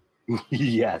bottom.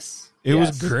 Yes. It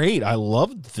was great. I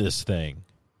loved this thing.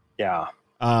 Yeah.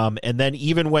 And then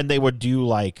even when they would do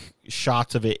like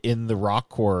shots of it in the rock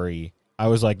quarry, I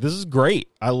was like, this is great.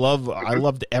 I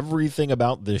loved everything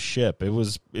about this ship.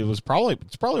 It's probably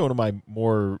one of my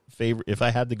more favorite. If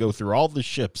I had to go through all the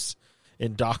ships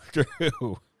in Doctor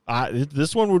Who,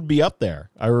 this one would be up there.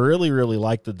 I really, really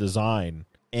like the design.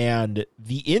 And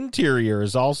the interior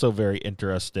is also very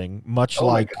interesting, much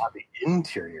like... my God, the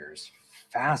interior is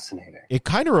fascinating. It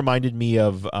kind of reminded me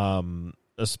of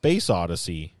A Space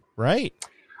Odyssey, right?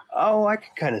 Oh, I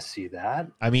can kind of see that.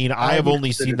 I mean, I have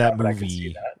only seen that but I can see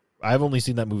movie. that. I've only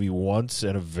seen that movie once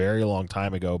and a very long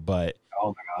time ago, but... Oh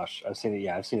my gosh, I've seen it.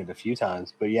 Yeah, I've seen it a few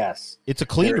times. But yes, It's a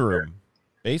clean room,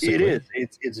 basically. it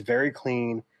is. It's very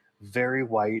clean, very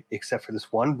white, except for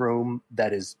this one room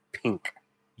that is pink.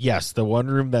 Yes, the one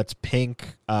room that's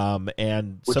pink,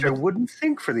 and Which I wouldn't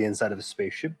think for the inside of a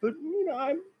spaceship, but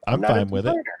I'm not fine a with it.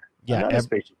 designer. Yeah, I'm not a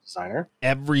spaceship designer.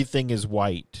 everything is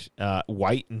white,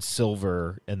 white and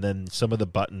silver, and then some of the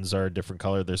buttons are a different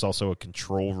color. There's also a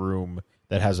control room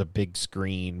that has a big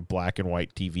screen, black and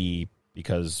white TV,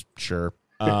 because sure.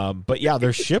 But yeah,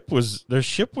 their ship was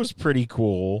pretty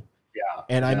cool. Yeah,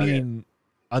 And I mean,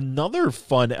 another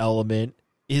fun element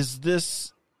is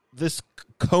this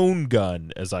cone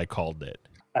gun, as I called it.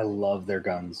 I love their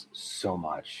guns so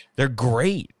much. They're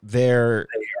great. They're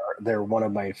one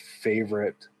of my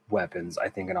favorite weapons, I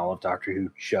think, in all of Doctor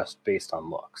Who, just based on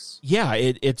looks. yeah.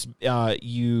 It's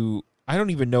I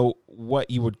don't even know what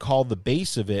you would call the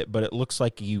base of it, but it looks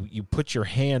like you put your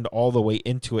hand all the way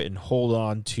into it and hold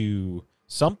on to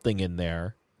something in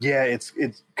there. Yeah, it's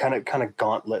kind of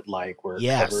gauntlet like, where it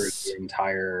Yes. covers the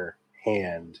entire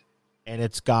hand. And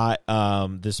it's got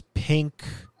this pink,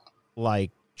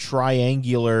 like,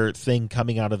 triangular thing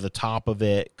coming out of the top of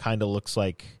it. Kind of looks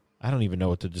like, I don't even know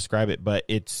what to describe it, but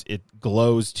it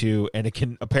glows too, and it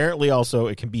can apparently also,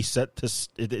 it can be set to,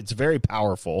 it's very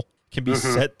powerful. It can be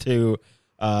set to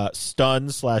stun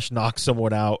 / knock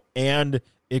someone out and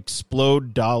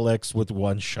explode Daleks with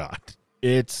one shot.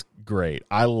 It's great.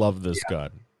 I love this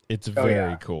gun. It's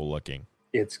very cool looking.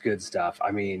 It's good stuff.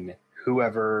 I mean,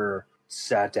 whoever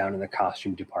sat down in the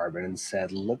costume department and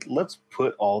said, let's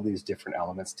put all these different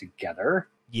elements together,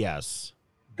 Yes.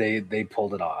 they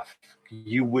pulled it off.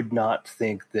 You would not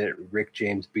think that Rick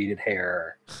James beaded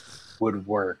hair would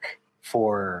work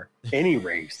for any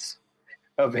race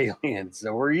of aliens,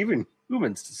 or even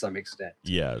humans to some extent.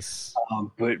 Yes.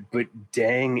 But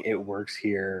dang, it works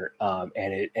here,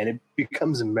 and it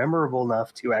becomes memorable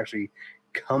enough to actually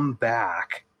come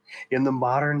back in the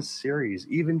modern series,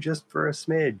 even just for a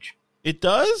smidge. It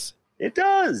does? It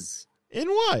does. In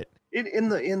what? In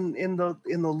the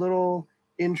little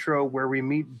intro where we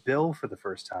meet Bill for the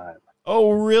first time.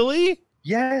 Oh, really?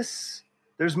 Yes,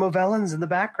 there's Movellans in the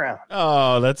background.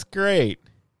 Oh, that's great.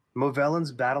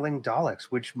 Movellans battling Daleks,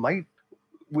 which might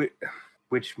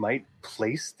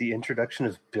place the introduction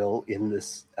of Bill in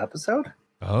this episode.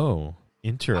 Oh,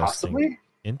 interesting. Possibly.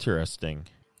 Interesting.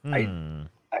 I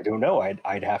don't know.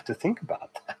 I'd have to think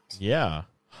about that. Yeah.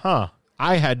 Huh.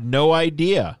 I had no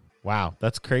idea. Wow,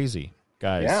 that's crazy.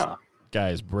 Guys. Yeah.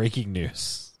 Guys, breaking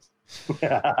news.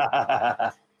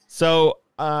 So,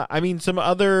 I mean, some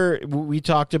other, we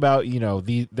talked about,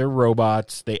 they're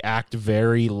robots. They act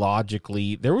very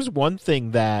logically. There was one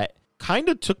thing that kind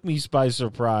of took me by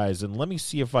surprise, and let me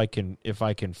see if I can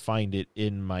find it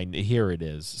in my, here it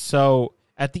is. So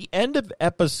at the end of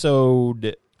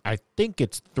episode I think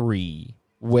it's 3,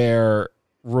 where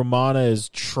Romana is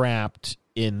trapped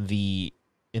in the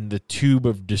tube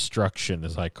of destruction,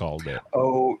 as I called it.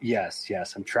 Oh, yes.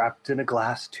 I'm trapped in a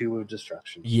glass tube of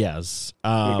destruction. Yes.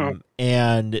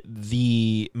 And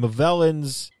the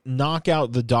Movellans knock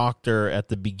out the Doctor at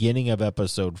the beginning of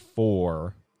episode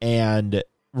 4, and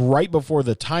right before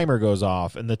the timer goes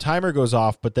off, but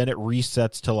then it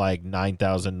resets to like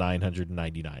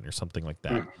 9,999 or something like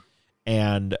that.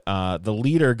 And the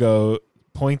leader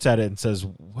points at it and says,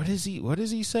 what does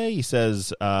he say? He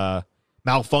says,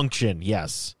 malfunction.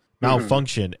 Yes.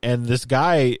 Malfunction. And this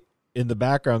guy in the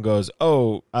background goes,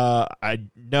 no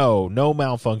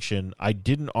malfunction. I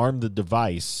didn't arm the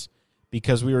device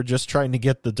because we were just trying to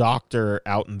get the Doctor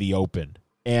out in the open.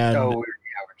 And we're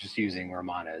just using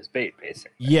Romana as bait,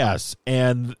 basically. Yes.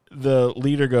 And the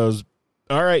leader goes,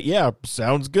 all right, yeah,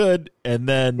 sounds good. And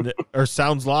then, or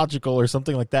sounds logical or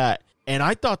something like that. And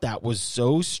I thought that was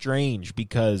so strange,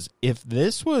 because if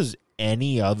this was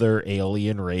any other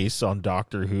alien race on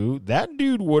Doctor Who, that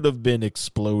dude would have been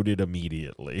exploded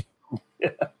immediately.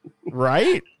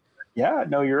 Right? Yeah,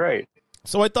 no, you're right.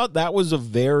 So I thought that was a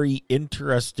very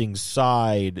interesting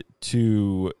side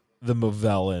to the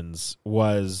Movellans,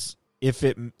 was if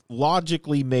it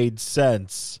logically made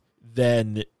sense,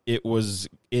 then it was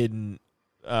in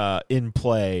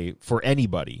play for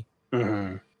anybody,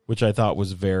 which I thought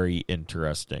was very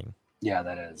interesting. Yeah,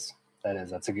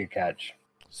 that's a good catch.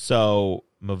 So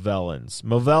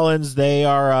Movellans, they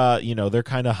are, they're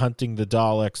kind of hunting the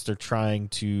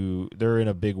Daleks. They're in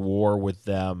a big war with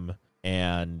them.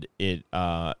 And it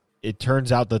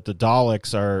turns out that the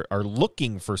Daleks are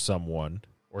looking for someone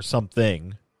or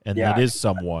something. And that is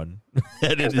someone.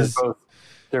 And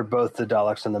they're both the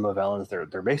Daleks and the Movellans.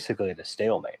 They're basically at a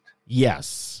stalemate.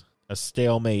 Yes. A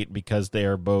stalemate, because they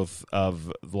are both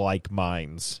of like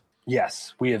minds.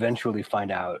 Yes, we eventually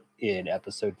find out in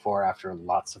episode 4 after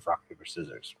lots of rock, paper,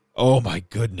 scissors. Oh my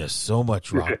goodness, so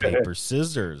much rock, paper,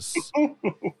 scissors.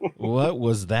 What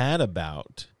was that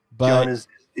about? But John,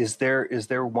 is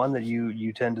there one that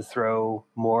you tend to throw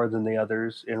more than the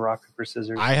others in rock, paper,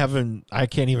 scissors? I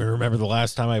can't even remember the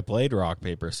last time I played rock,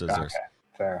 paper, scissors. Okay,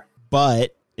 fair.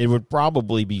 But it would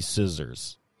probably be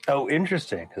scissors. Oh,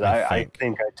 interesting, because I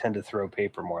think I tend to throw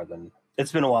paper more than...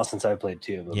 It's been a while since I played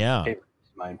too. But yeah. Paper is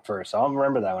mine first. So I'll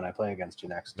remember that when I play against you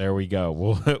next. There we go.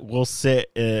 We'll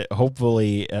sit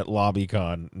hopefully at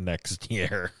LobbyCon next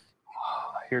year.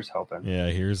 Here's hoping. Yeah,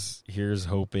 here's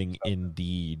hoping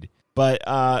indeed. But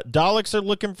Daleks are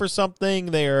looking for something.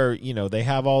 They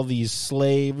have all these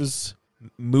slaves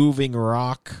moving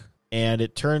rock, and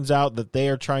it turns out that they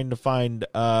are trying to find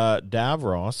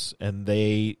Davros, and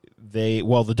the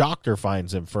Doctor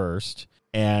finds him first.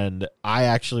 And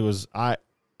I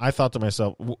thought to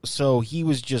myself, so he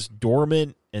was just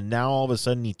dormant, and now all of a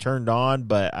sudden he turned on,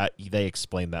 but they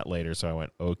explained that later, so I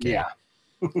went, okay. Yeah.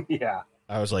 Yeah.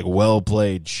 I was like, well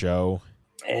played, show.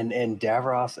 And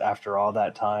Davros, after all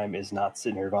that time, is not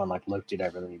sitting here going like, look, did I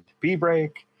really need to pee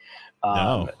break?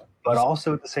 No. But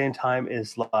also at the same time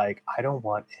is like, I don't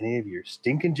want any of your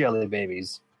stinking jelly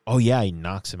babies. Oh, yeah, he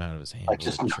knocks him out of his hand. Like,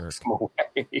 just knocks him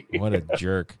away. What a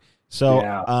jerk. So,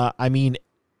 yeah.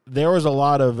 There was a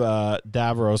lot of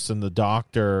Davros and the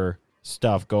Doctor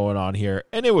stuff going on here,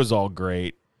 and it was all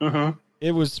great. Mm-hmm.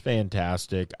 It was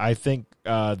fantastic. I think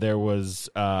there was...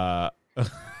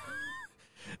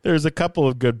 There's a couple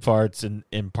of good parts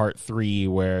in part 3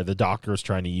 where the Doctor is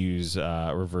trying to use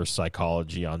reverse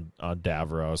psychology on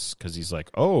Davros, because he's like,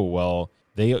 oh, well,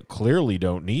 they clearly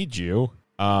don't need you.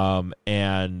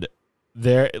 And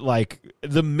they're like,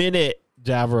 the minute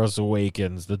Davros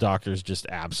awakens, the Doctor's just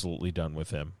absolutely done with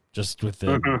him, just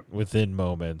within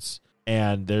moments.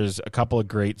 And there's a couple of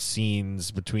great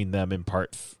scenes between them in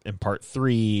part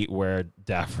 3 where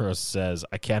Davros says,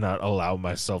 I cannot allow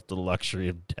myself the luxury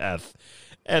of death.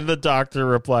 And the Doctor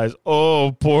replies,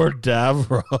 oh, poor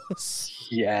Davros.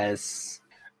 Yes.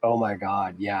 Oh, my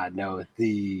God. Yeah, no,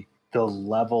 the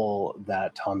level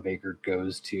that Tom Baker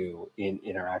goes to in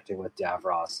interacting with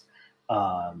Davros,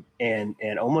 and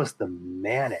almost the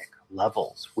manic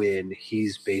levels when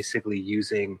he's basically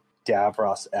using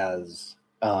Davros as...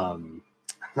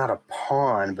 not a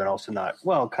pawn, but also not,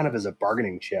 well, kind of as a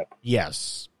bargaining chip.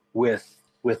 Yes. With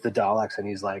the Daleks, and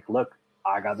he's like, look,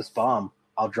 I got this bomb.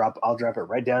 I'll drop it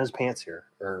right down his pants here,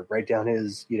 or right down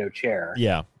his, chair.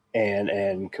 Yeah.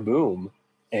 And kaboom.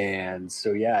 And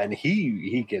so, yeah, and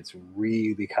he gets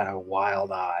really kind of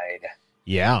wild-eyed.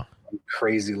 Yeah.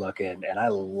 Crazy looking, and I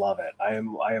love it. I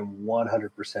am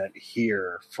 100%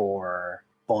 here for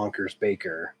Bonkers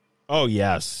Baker. Oh,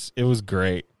 yes. It was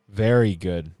great. Very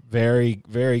good. Very,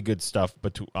 very good stuff.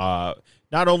 But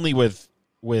not only with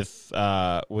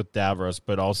Davros,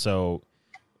 but also,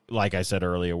 like I said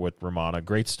earlier, with Romana.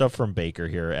 Great stuff from Baker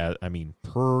here.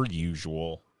 Per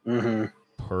usual. Mm-hmm.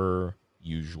 Per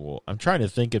usual. I'm trying to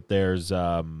think if there's.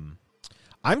 I'm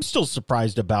still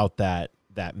surprised about that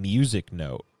music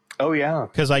note. Oh yeah,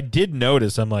 because I did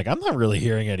notice. I'm like, I'm not really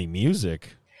hearing any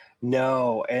music.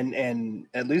 No, and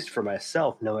at least for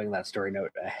myself, knowing that story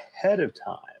note ahead of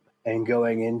time and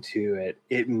going into it,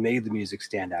 it made the music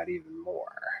stand out even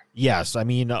more. Yes, I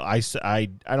mean, I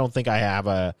don't think I have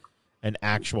an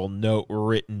actual note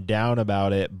written down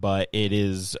about it, but it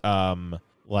is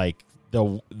like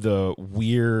the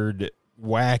weird,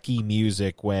 wacky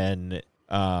music when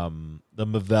the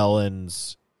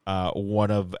Mavellans, one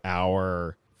of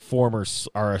our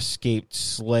escaped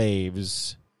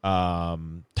slaves,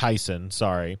 Tyson,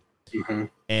 sorry. Mm-hmm.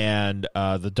 And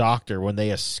the doctor, when they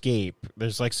escape,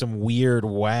 there's like some weird,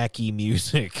 wacky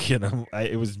music, and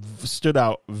it stood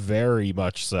out very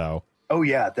much so. Oh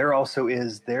yeah, there's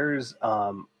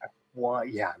I'm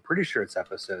pretty sure it's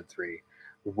episode 3,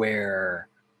 where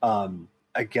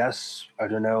I guess, I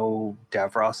don't know,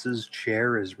 Davros's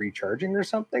chair is recharging or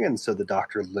something, and so the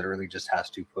doctor literally just has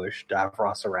to push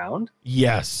Davros around.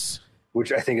 Yes.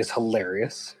 Which I think is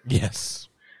hilarious. Yes.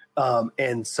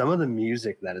 And some of the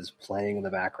music that is playing in the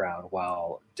background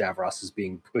while Davros is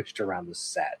being pushed around the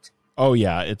set. Oh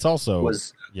yeah, it's also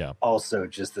also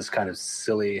just this kind of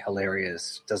silly,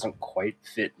 hilarious, doesn't quite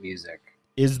fit music.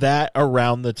 Is that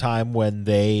around the time when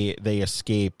they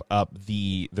escape up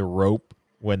the rope,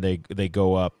 when they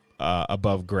go up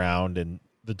above ground, and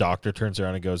the doctor turns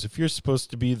around and goes, "If you're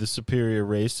supposed to be the superior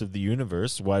race of the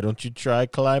universe, why don't you try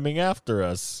climbing after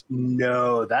us?"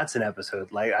 No, that's an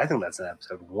episode. Like, I think that's in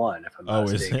episode 1, if I'm not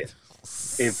mistaken.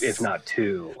 Is it? If not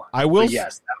 2.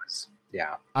 Yes, that was.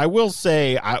 Yeah. I will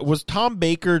say, was Tom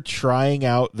Baker trying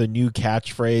out the new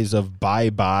catchphrase of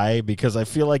bye-bye? Because I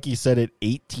feel like he said it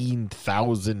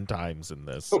 18,000 times in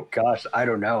this. Oh, gosh. I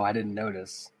don't know. I didn't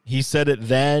notice. He said it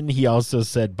then. He also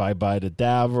said bye-bye to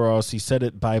Davros. He said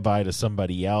it bye-bye to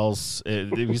somebody else.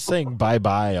 He was saying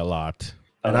bye-bye a lot.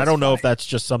 And I don't know if that's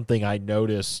just something I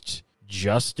noticed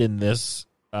just in this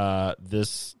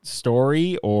this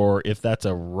story, or if that's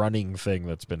a running thing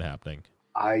that's been happening.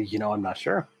 I'm not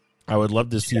sure. I would love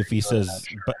to see if he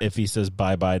says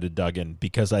bye-bye to Duggan,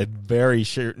 because I'm very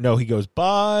sure. No, he goes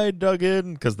bye,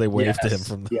 Duggan, because they waved to him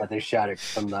from the... Yeah, they shouted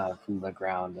from the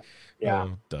ground. Yeah.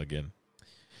 Oh, Duggan.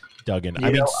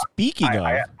 I mean, speaking of...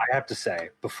 I have to say,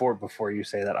 before you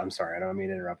say that, I'm sorry, I don't mean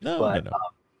to interrupt, but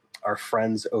our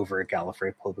friends over at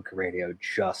Gallifrey Public Radio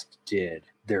just did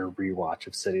their rewatch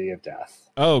of City of Death.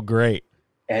 Oh, great.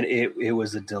 And it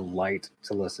was a delight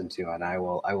to listen to, and I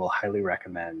will highly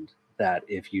recommend that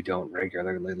if you don't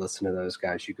regularly listen to those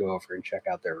guys, you go over and check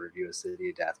out their review of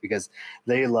City of Death, because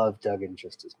they love Duggan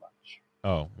just as much.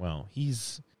 Oh, well,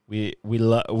 we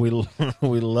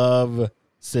love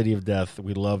City of Death.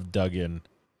 We love Duggan.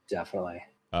 Definitely.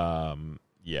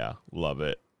 Yeah, love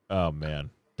it. Oh man,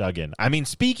 Duggan. I mean,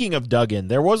 speaking of Duggan,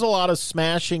 there was a lot of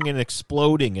smashing and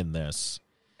exploding in this.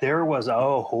 There was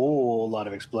a whole lot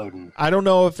of exploding. I don't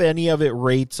know if any of it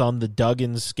rates on the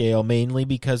Duggan scale, mainly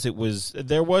because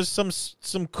there was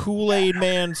some Kool-Aid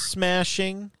Man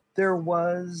smashing. There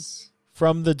was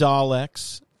from the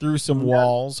Daleks through some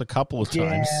walls a couple of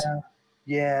times.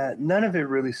 Yeah, none of it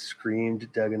really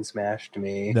screamed Duggan smash to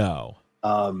me. No.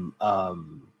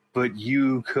 But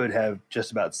you could have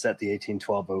just about set the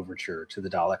 1812 overture to the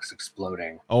Daleks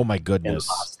exploding. Oh my goodness. In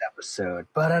the last episode.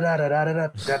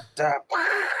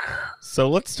 So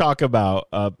let's talk about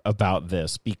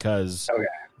this, because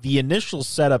the initial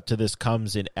setup to this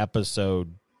comes in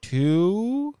episode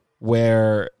 2,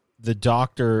 where the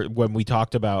doctor, when we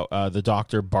talked about the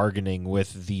doctor bargaining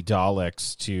with the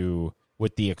Daleks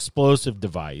with the explosive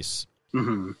device.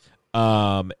 Mm-hmm.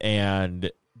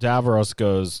 And Davros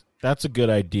goes, "That's a good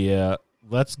idea.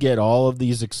 Let's get all of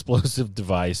these explosive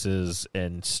devices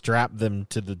and strap them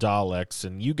to the Daleks,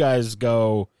 and you guys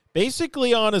go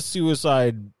basically on a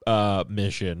suicide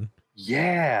mission."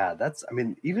 Yeah,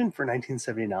 even for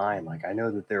 1979, like, I know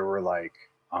that there were like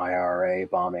IRA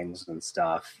bombings and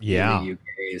stuff in the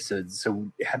UK.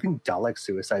 So having Dalek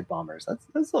suicide bombers,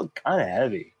 that's kind of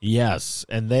heavy. Yes,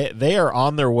 and they are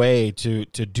on their way to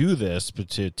do this, but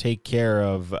to take care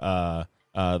of the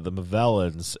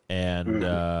Mavellans, and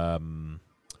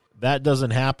that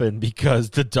doesn't happen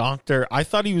because the doctor, I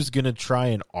thought he was going to try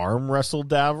and arm wrestle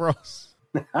Davros.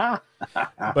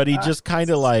 But he just kind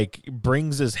of like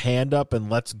brings his hand up and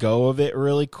lets go of it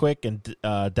really quick, and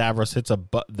Davros hits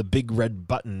the big red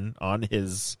button on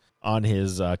his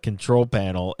control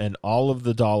panel, and all of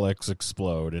the Daleks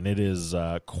explode, and it is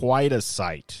quite a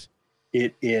sight.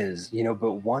 It is,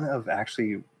 but one of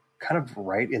actually kind of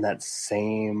right in that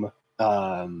same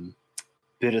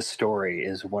bit of story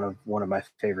is one of my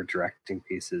favorite directing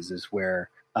pieces is where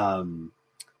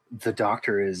the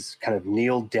Doctor is kind of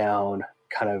kneeled down,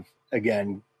 kind of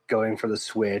again going for the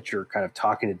switch or kind of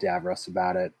talking to Davros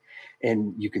about it,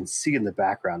 and you can see in the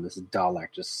background this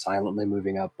Dalek just silently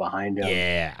moving up behind him.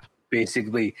 Yeah.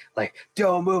 Basically, like,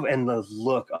 don't move, and the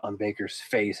look on Baker's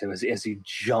face as he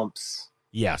jumps.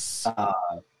 Yes.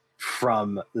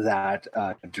 From that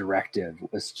directive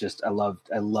was just I loved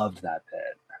that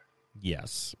bit.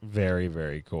 Yes, very,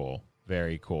 very cool.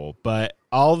 Very cool. But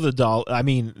all the I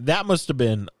mean, that must have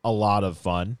been a lot of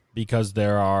fun because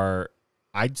there are,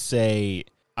 I'd say,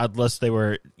 unless they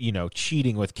were,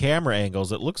 cheating with camera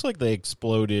angles, it looks like they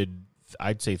exploded,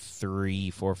 I'd say 3,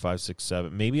 4, 5, 6,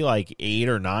 7, maybe like 8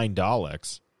 or 9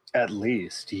 Daleks. At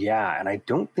least, yeah. And I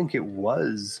don't think it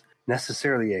was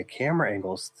necessarily a camera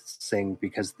angle thing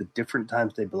because the different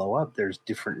times they blow up, there's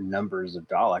different numbers of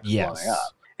Daleks blowing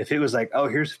up. If it was like, oh,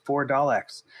 here's 4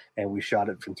 Daleks, and we shot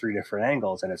it from 3 different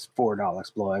angles, and it's 4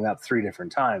 Daleks blowing up 3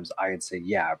 different times, I'd say,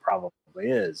 yeah, it probably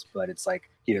is. But it's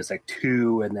like, it's like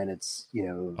 2, and then it's,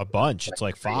 a bunch. It's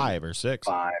like 5 or 6.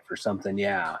 5 or something,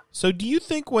 yeah. So do you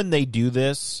think when they do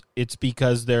this, it's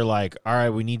because they're like, all right,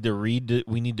 we need to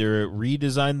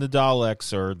redesign the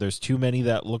Daleks, or there's too many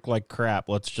that look like crap,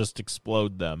 let's just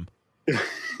explode them?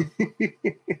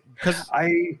 Because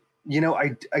I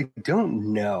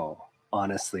don't know.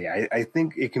 Honestly, I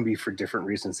think it can be for different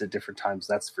reasons at different times.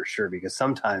 That's for sure. Because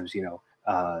sometimes,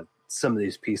 some of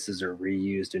these pieces are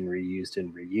reused and reused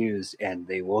and reused, and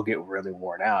they will get really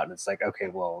worn out. And it's like, okay,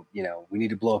 well, we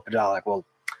need to blow up a Dalek. Well,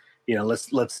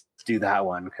 let's do that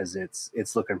one because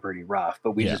it's looking pretty rough.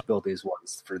 But we just built these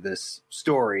ones for this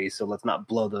story, so let's not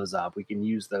blow those up. We can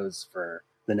use those for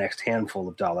the next handful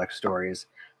of Dalek stories,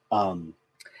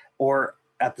 or.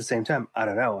 At the same time, I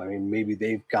don't know. I mean, maybe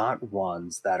they've got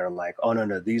ones that are like, oh,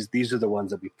 no, these are the ones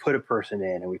that we put a person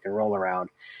in and we can roll around.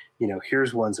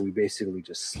 Here's ones that we basically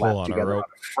just slap together on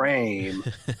a frame.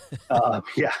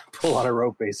 Pull on a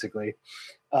rope, basically.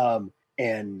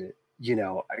 And,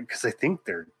 because I think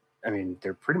they're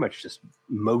pretty much just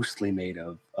mostly made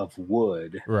of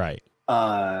wood. Right.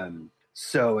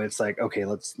 So it's like, okay,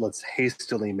 let's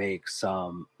hastily make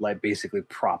some, like, basically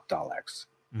prop Daleks.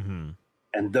 Mm-hmm.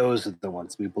 And those are the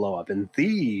ones we blow up. And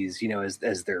these,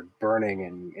 as they're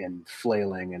burning and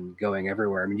flailing and going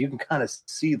everywhere, I mean, you can kind of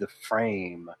see the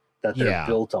frame that they're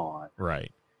built on.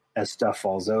 Right. As stuff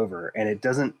falls over. And it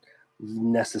doesn't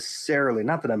necessarily,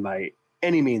 not that I'm by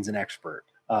any means an expert,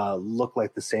 look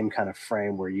like the same kind of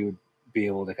frame where you'd be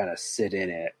able to kind of sit in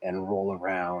it and roll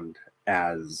around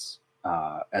as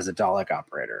a Dalek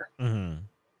operator. Mm-hmm.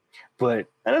 But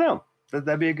I don't know.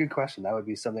 That'd be a good question. That would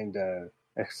be something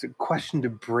it's a question to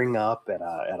bring up at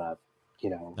a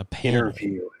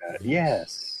interview.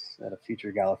 At a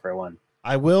future Gallifrey one.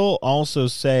 I will also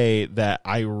say that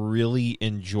I really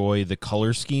enjoy the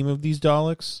color scheme of these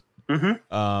Daleks.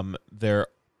 Mm-hmm. They're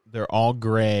all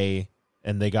gray,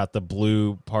 and they got the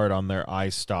blue part on their eye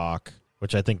stalk,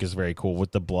 which I think is very cool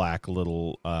with the black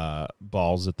little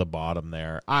balls at the bottom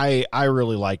there. I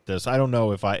really like this. I don't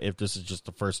know if this is just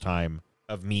the first time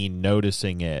of me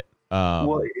noticing it.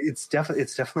 Well, it's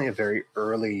definitely a very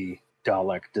early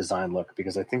Dalek design look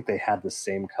because I think they had the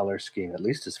same color scheme at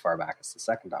least as far back as the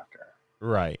Second Doctor.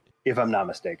 Right. If I'm not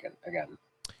mistaken, again.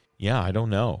 Yeah, I don't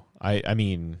know. I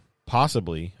mean,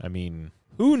 possibly. I mean,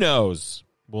 who knows?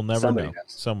 We'll never know.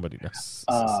 Somebody knows.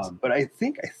 But I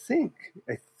think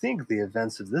the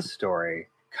events of this story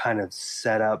kind of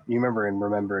set up. You remember in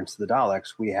Remembrance of the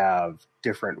Daleks, we have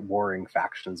different warring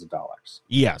factions of Daleks.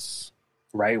 Yes.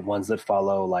 Right, ones that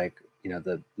follow like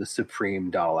the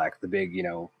Supreme Dalek, the big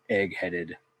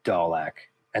egg-headed Dalek,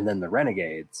 and then the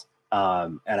Renegades.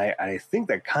 And I think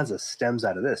that kind of stems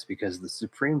out of this because the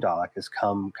Supreme Dalek has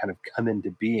come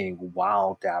into being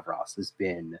while Davros has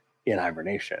been in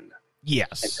hibernation.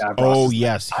 Yes.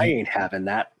 Yes. I ain't having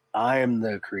that. I am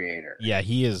the creator. Yeah,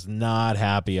 he is not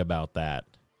happy about that.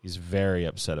 He's very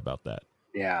upset about that.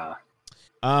 Yeah.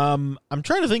 I'm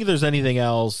trying to think if there's anything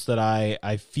else that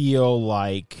I feel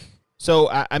like. So,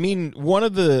 I mean, one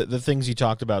of the things you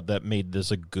talked about that made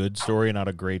this a good story, not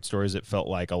a great story, is it felt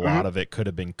like a lot of it could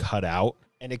have been cut out.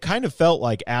 And it kind of felt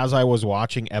like as I was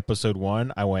watching episode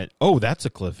 1, I went, oh, that's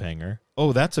a cliffhanger.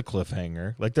 Oh, that's a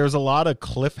cliffhanger. Like there's a lot of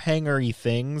cliffhanger-y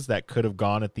things that could have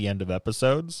gone at the end of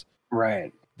episodes.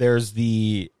 Right. There's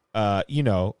the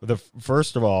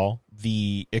first of all,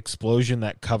 the explosion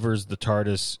that covers the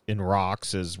TARDIS in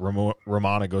rocks as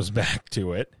Romana goes back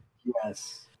to it.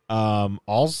 Yes.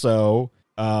 Also,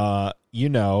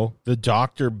 the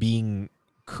Doctor being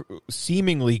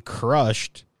seemingly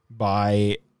crushed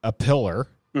by a pillar.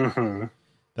 Mm-hmm.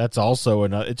 That's also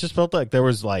it just felt like there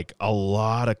was like a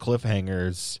lot of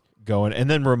cliffhangers going, and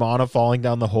then Romana falling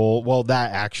down the hole. Well,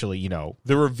 that actually, you know,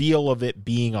 the reveal of it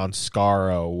being on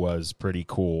Skaro was pretty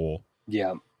cool.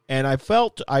 Yeah. And I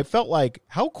felt like,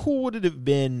 how cool would it have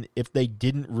been if they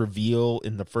didn't reveal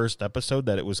in the first episode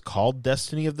that it was called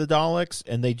Destiny of the Daleks,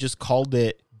 and they just called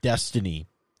it Destiny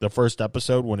the first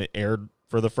episode when it aired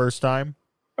for the first time?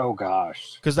 Oh,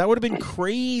 gosh. Because that would have been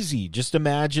crazy. Just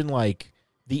imagine, like,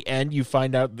 the end, you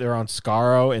find out they're on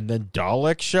Skaro, and then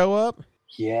Daleks show up.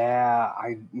 Yeah,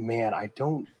 I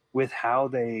don't, with how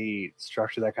they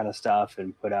structure that kind of stuff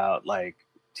and put out, like,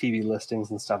 TV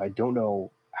listings and stuff, I don't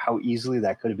know how easily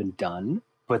that could have been done,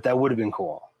 but that would have been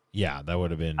cool. Yeah, that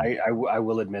would have been. I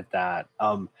will admit that.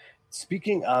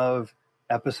 Speaking of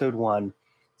episode 1,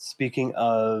 speaking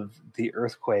of the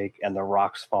earthquake and the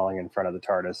rocks falling in front of the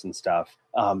TARDIS and stuff,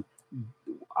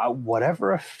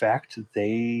 whatever effect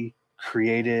they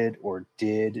created or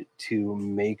did to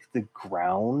make the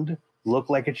ground look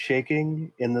like it's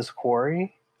shaking in this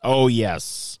quarry, oh,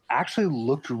 yes, actually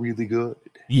looked really good.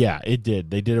 Yeah, it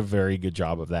did. They did a very good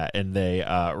job of that. And they,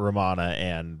 Romana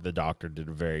and the Doctor did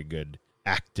a very good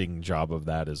acting job of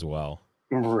that as well.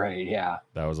 Right, yeah.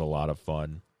 That was a lot of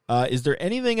fun. Is there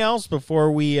anything else before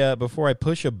I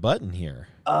push a button here?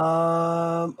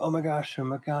 Oh my gosh.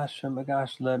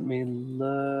 Let me look.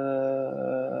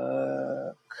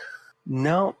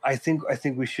 No, I think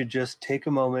we should just take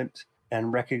a moment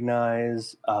and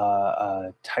recognize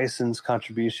Tyson's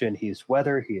contribution. He's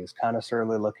weather. He is kind of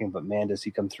surly looking, but man, does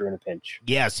he come through in a pinch.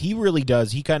 Yes, he really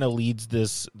does. He kind of leads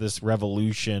this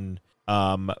revolution,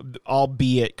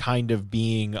 albeit kind of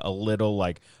being a little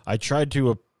like, I tried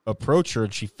to approach her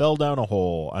and she fell down a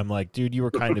hole. I'm like, dude, you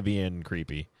were kind of being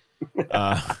creepy.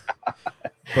 But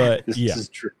this is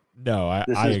true. No,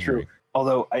 this I is agree. True.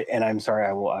 Although, I'm sorry,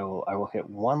 I will hit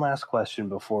one last question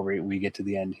before we get to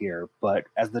the end here. But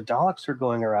as the Daleks are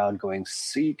going around going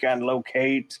seek and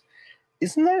locate,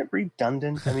 isn't that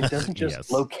redundant? I mean, doesn't just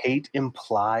Yes. locate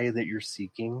imply that you're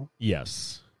seeking?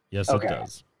 Yes, Okay. It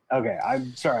does. Okay,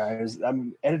 I'm sorry.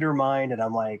 I'm editor mind, and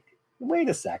I'm like, wait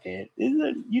a second.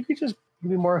 You could just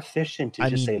be more efficient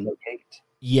to say locate.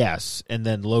 Yes, and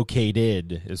then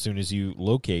located as soon as you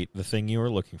locate the thing you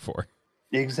were looking for.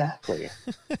 Exactly.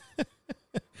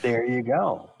 There you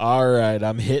go. All right,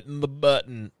 I'm hitting the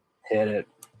button. Hit it.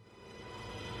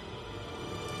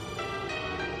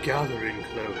 Gathering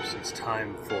close, it's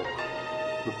time for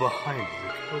the Behind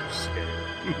the Coast game.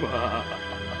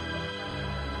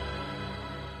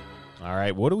 All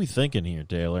right, what are we thinking here,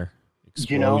 Taylor?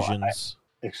 Explosions.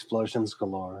 Explosions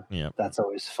galore. Yeah. That's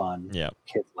always fun. Yeah.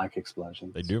 Kids like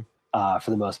explosions. They do. For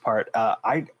the most part.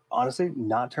 I honestly,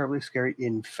 not terribly scary.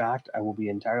 In fact, I will be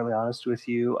entirely honest with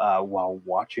you. While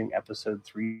watching episode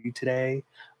 3 today,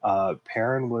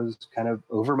 Perrin was kind of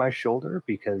over my shoulder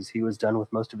because he was done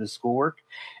with most of his schoolwork,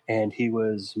 and he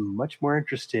was much more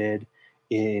interested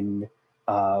in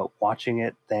watching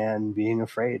it than being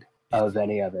afraid of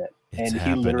any of it. It's and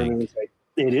happening. He literally was like,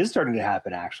 it is starting to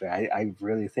happen, actually. I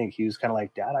really think he was kind of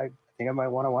like, Dad, I think I might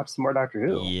want to watch some more Doctor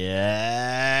Who.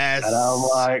 Yes. And I'm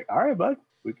like, all right, bud,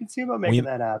 we can see about making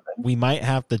that happen. We might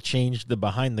have to change the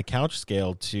behind the couch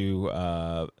scale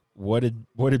to what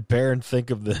did Perrin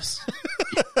think of this?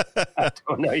 I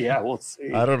don't know. Yeah, we'll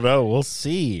see. I don't know. We'll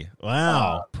see.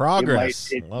 Wow. Progress.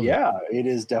 It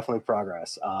is definitely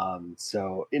progress.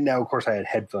 So now, of course, I had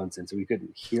headphones in, so we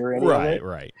couldn't hear any of it.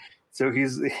 Right. So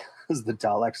the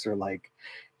Daleks are like,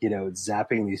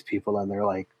 zapping these people, and they're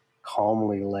like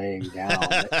calmly laying down.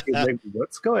 He's like,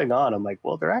 what's going on? I'm like,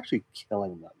 well, they're actually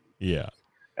killing them. Yeah.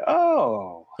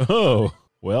 Oh,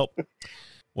 well,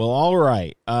 all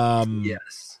right.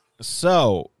 Yes.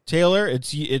 So, Taylor,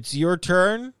 it's your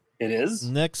turn. It is.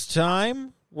 Next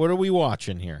time, what are we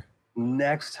watching here?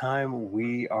 Next time,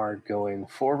 we are going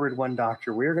forward one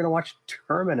Doctor. We are going to watch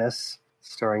Terminus,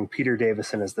 starring Peter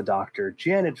Davison as the Doctor,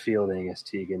 Janet Fielding as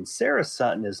Tegan, Sarah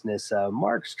Sutton as Nyssa,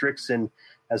 Mark Strickson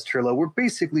as Turlo. We're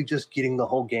basically just getting the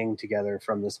whole gang together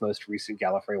from this most recent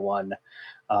Gallifrey one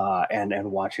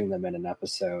and watching them in an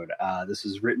episode. This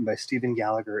is written by Stephen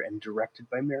Gallagher and directed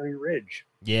by Mary Ridge.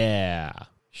 Yeah.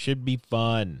 Should be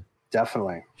fun.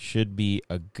 Definitely. Should be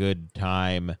a good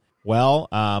time. Well,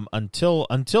 until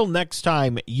next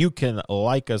time, you can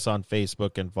like us on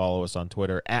Facebook and follow us on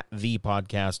Twitter at The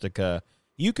Podcastica.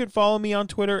 You can follow me on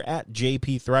Twitter at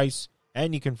JP Thrice,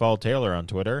 and you can follow Taylor on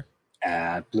Twitter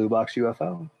at Blue Box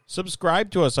UFO. Subscribe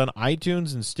to us on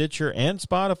iTunes and Stitcher and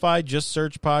Spotify. Just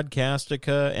search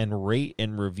Podcastica and rate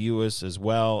and review us as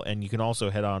well. And you can also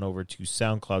head on over to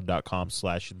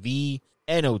soundcloud.com/TheNTLG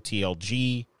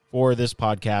 /NOTLG for this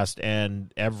podcast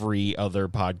and every other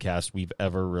podcast we've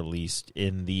ever released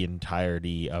in the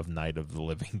entirety of Night of the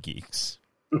Living Geeks.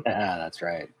 That's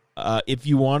right. If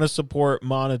you want to support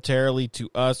monetarily to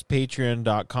us,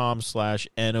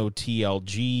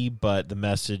 patreon.com/NOTLG, but the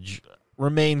message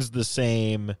remains the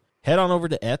same. Head on over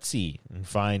to Etsy and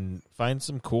find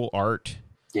some cool art.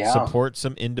 Yeah. Support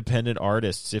some independent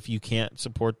artists. If you can't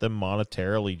support them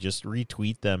monetarily, just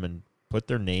retweet them and put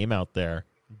their name out there.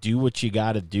 Do what you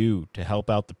got to do to help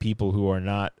out the people who are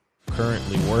not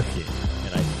currently working.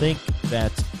 And I think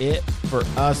that's it for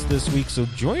us this week. So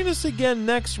join us again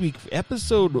next week,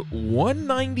 episode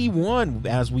 191,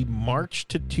 as we march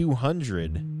to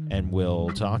 200. And we'll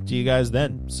talk to you guys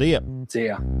then. See ya. See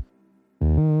ya.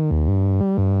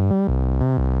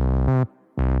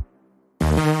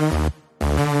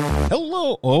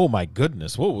 Hello. Oh, my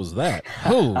goodness. What was that?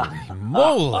 Holy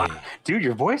moly. Dude,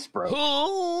 your voice broke.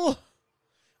 Oh.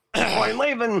 Boy,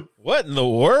 leaving. What in the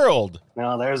world?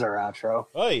 No, there's our outro.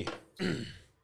 Hey.